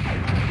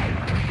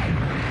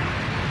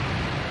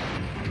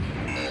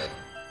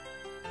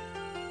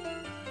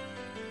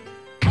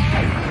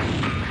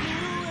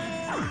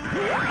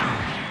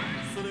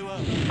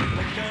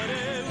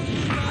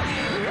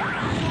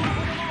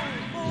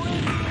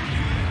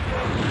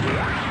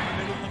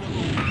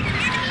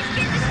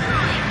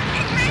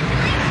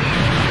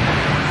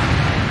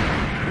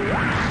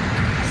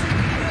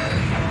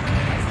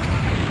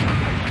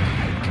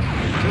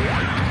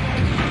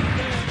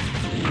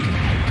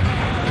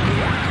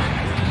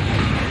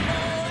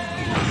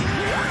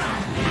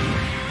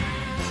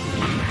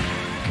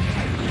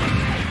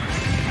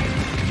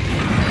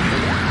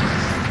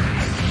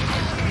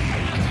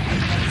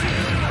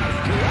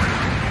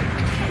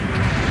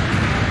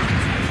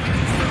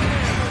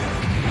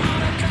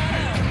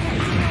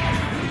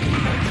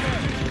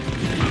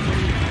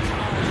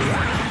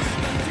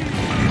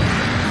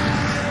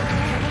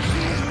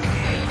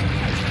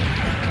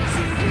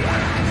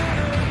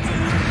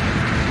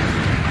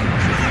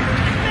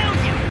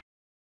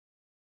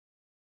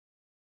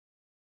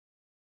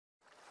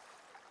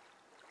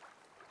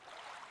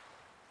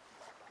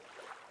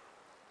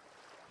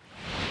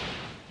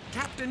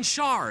 Captain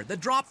Shar, the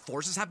drop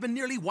forces have been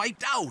nearly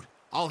wiped out.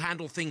 I'll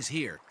handle things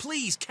here.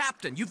 Please,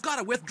 Captain, you've got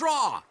to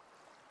withdraw.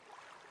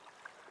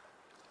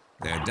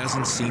 There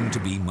doesn't seem to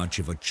be much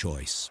of a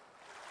choice.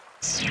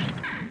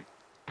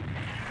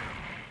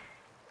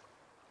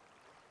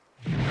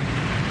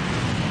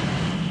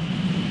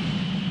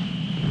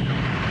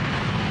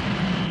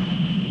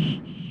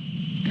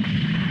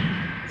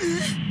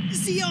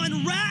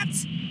 Zeon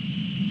rats!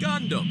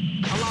 Gundam,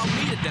 allow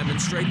me to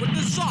demonstrate what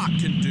the Zok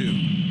can do.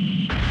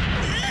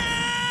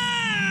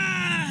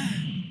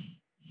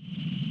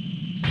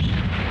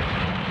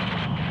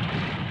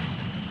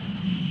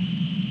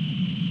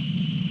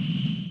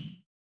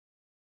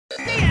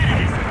 Stay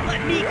out of this!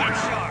 Let me get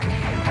Shar!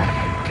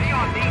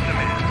 Zeon needs a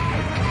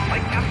man,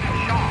 like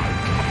Captain Shar.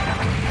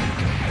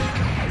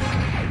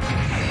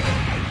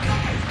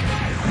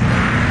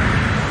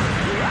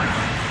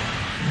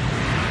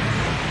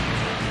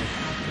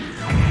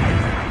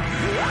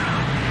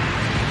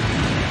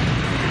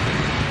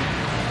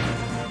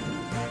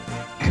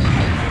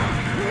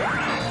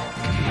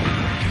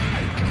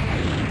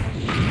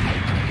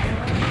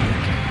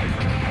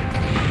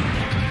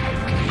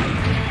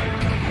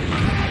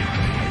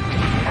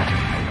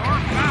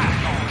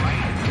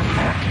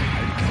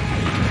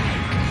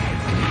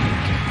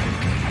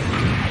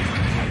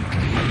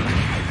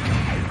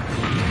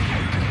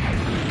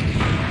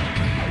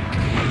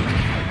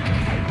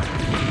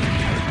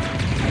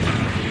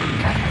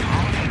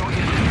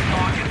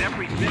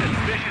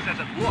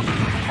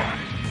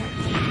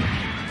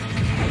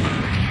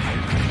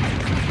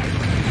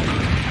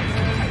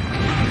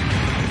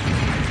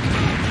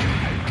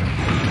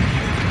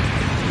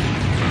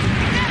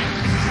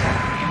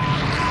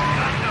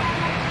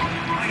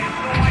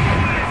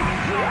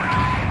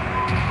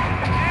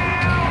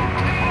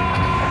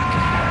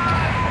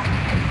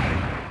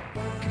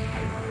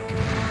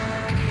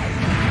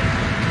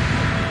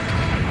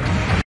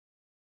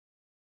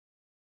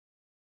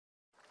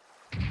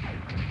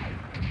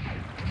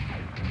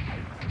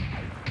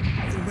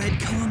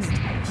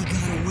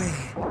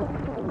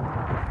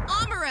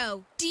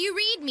 Do you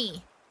read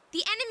me?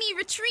 The enemy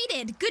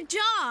retreated. Good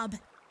job.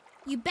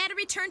 You better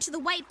return to the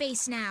white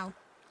base now.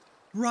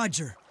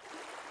 Roger.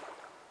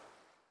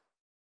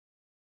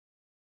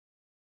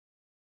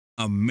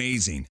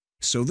 Amazing.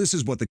 So this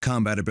is what the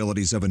combat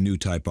abilities of a new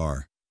type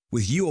are.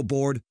 With you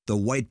aboard, the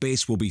white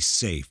base will be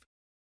safe.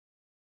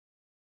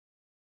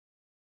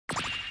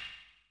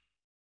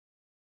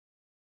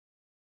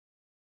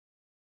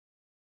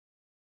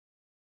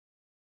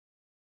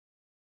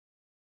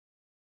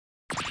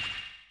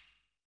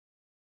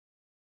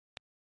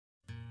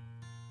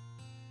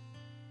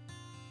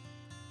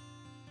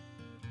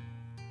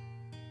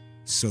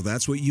 So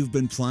that's what you've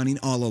been planning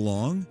all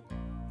along?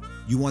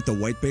 You want the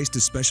white base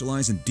to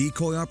specialize in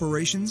decoy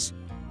operations?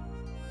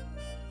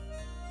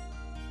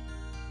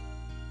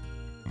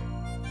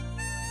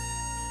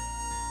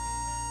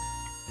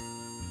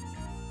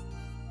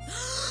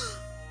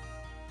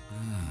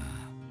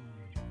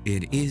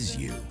 It is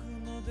you.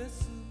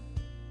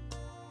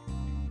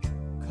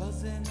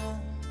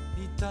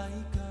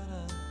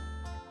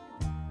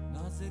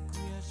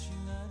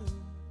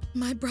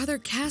 My brother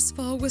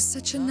Casfall was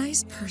such a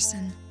nice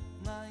person.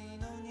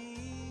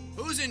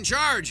 Who's in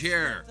charge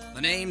here?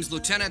 The name's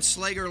Lieutenant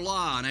Slager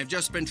Law, and I've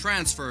just been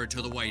transferred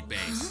to the White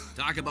Base.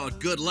 Talk about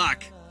good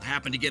luck. I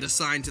happen to get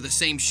assigned to the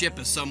same ship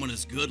as someone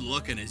as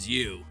good-looking as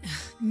you.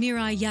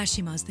 Mirai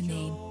Yashima's the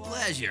name.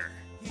 Pleasure.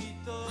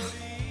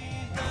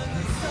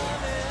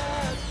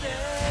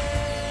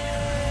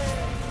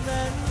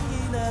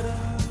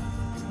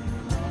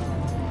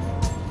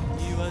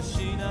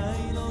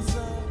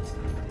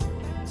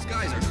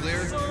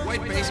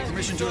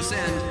 permission to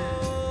ascend.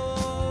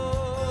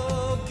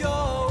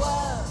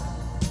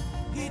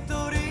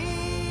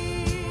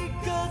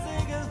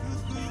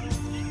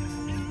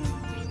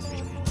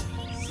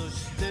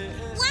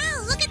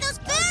 Wow, look at those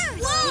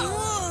birds! Whoa!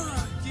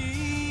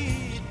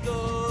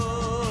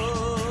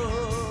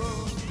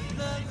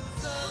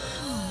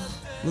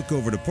 Look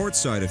over to port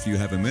side if you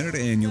have a minute,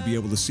 and you'll be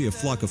able to see a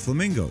flock of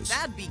flamingos.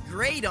 That'd be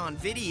great on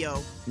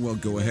video. Well,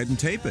 go ahead and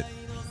tape it.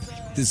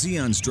 The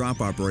Zeon's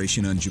drop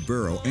operation on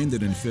Jaburo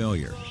ended in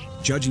failure.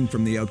 Judging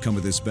from the outcome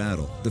of this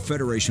battle, the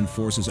Federation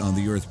forces on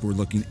the Earth were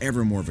looking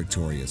ever more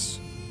victorious.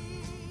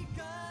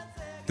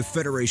 The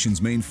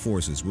Federation's main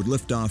forces would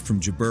lift off from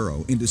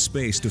Jaburo into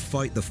space to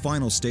fight the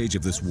final stage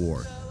of this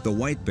war. The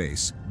White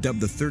Base,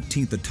 dubbed the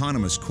 13th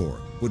Autonomous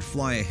Corps, would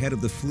fly ahead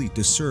of the fleet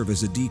to serve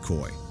as a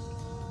decoy.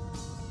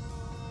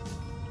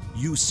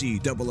 UC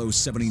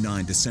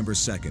 0079, December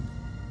 2nd.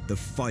 The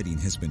fighting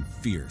has been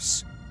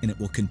fierce, and it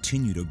will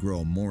continue to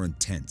grow more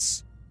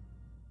intense.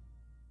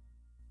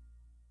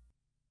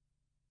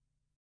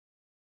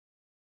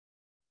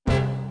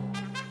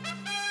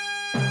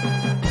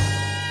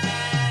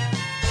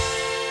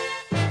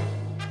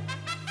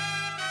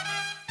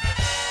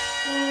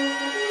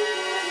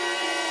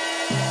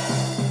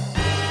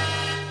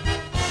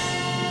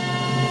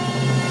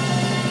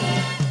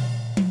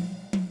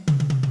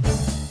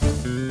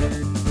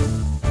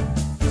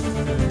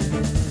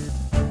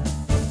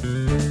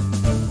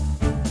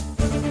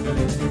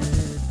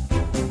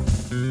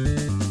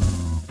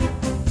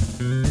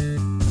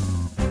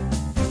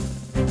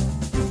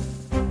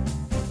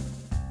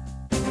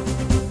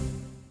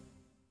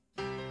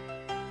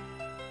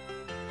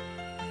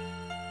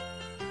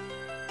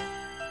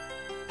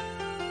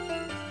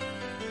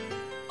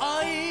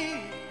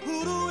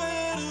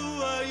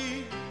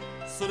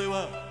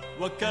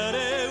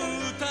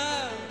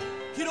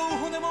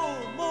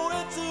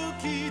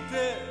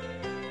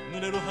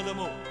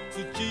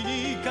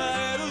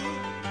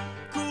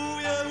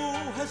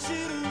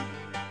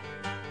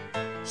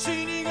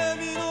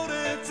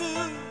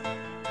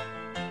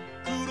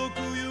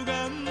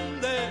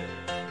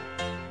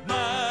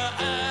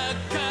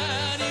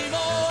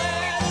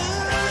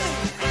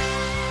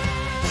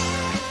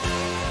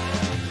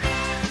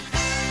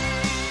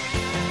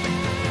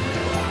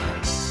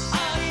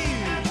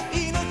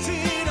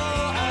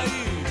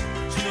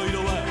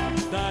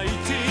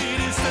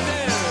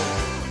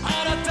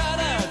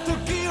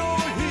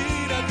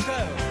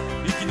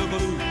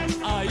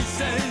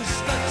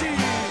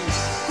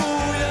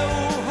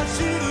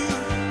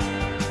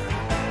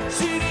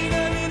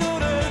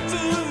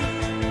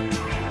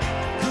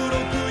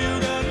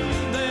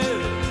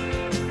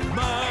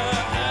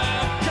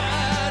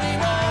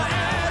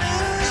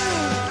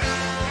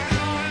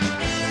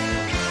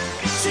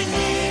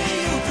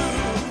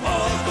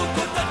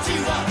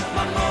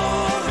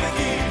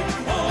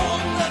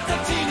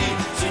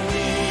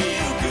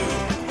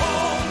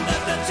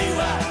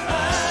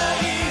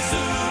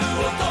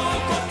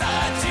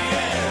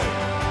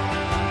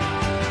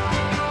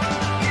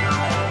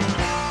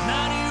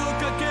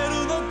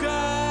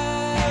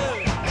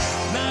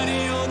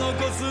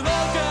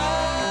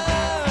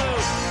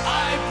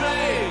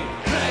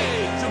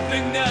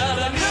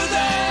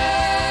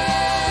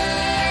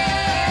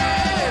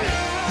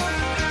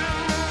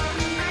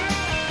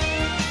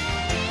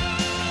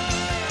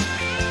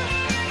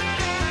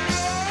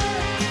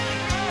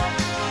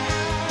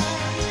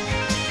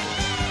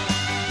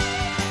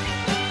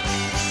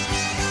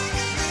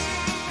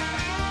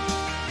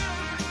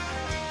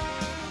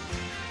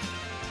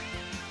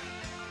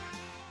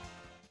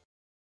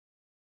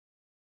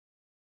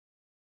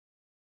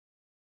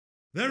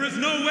 There is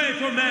no way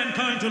for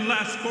mankind to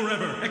last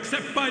forever,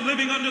 except by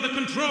living under the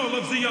control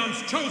of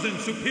Zeon's chosen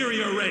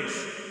superior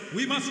race.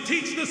 We must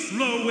teach the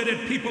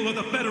slow-witted people of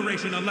the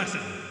Federation a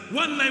lesson,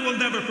 one they will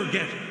never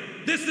forget.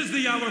 This is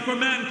the hour for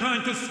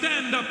mankind to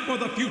stand up for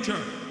the future.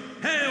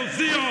 Hail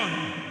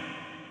Zeon!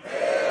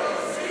 Hail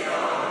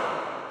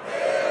Zeon!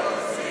 Hail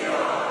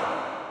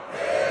Zeon!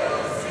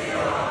 Hail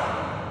Zeon!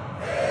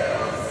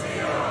 Hail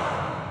Zeon!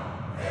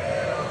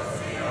 Hail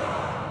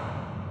Zeon!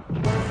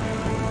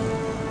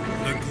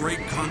 The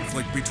great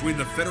conflict between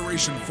the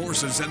Federation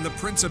forces and the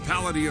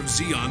Principality of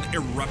Zeon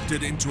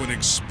erupted into an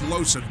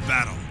explosive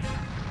battle.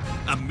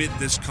 Amid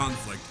this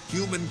conflict,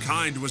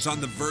 humankind was on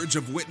the verge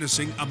of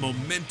witnessing a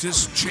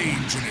momentous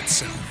change in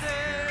itself.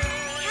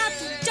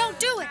 Captain, don't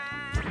do it!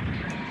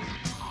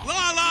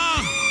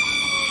 Lala!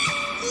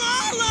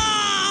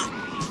 Lala!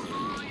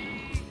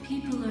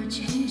 People are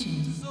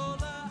changing.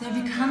 They're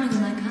becoming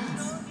like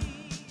us.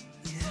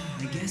 Yeah,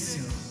 I guess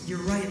so.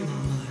 You're right,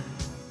 Lala.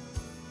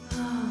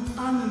 Oh,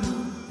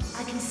 Amuro.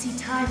 I can see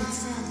time and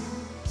sand.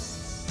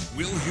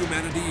 Will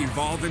humanity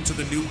evolve into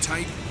the new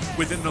type?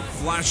 Within the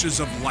flashes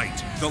of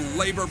light, the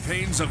labor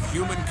pains of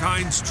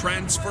humankind's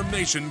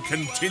transformation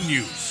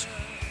continues.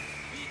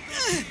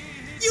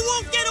 You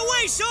won't get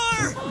away,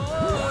 Shar!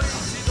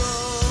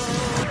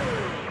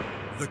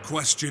 The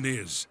question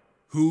is,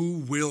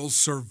 who will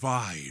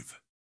survive?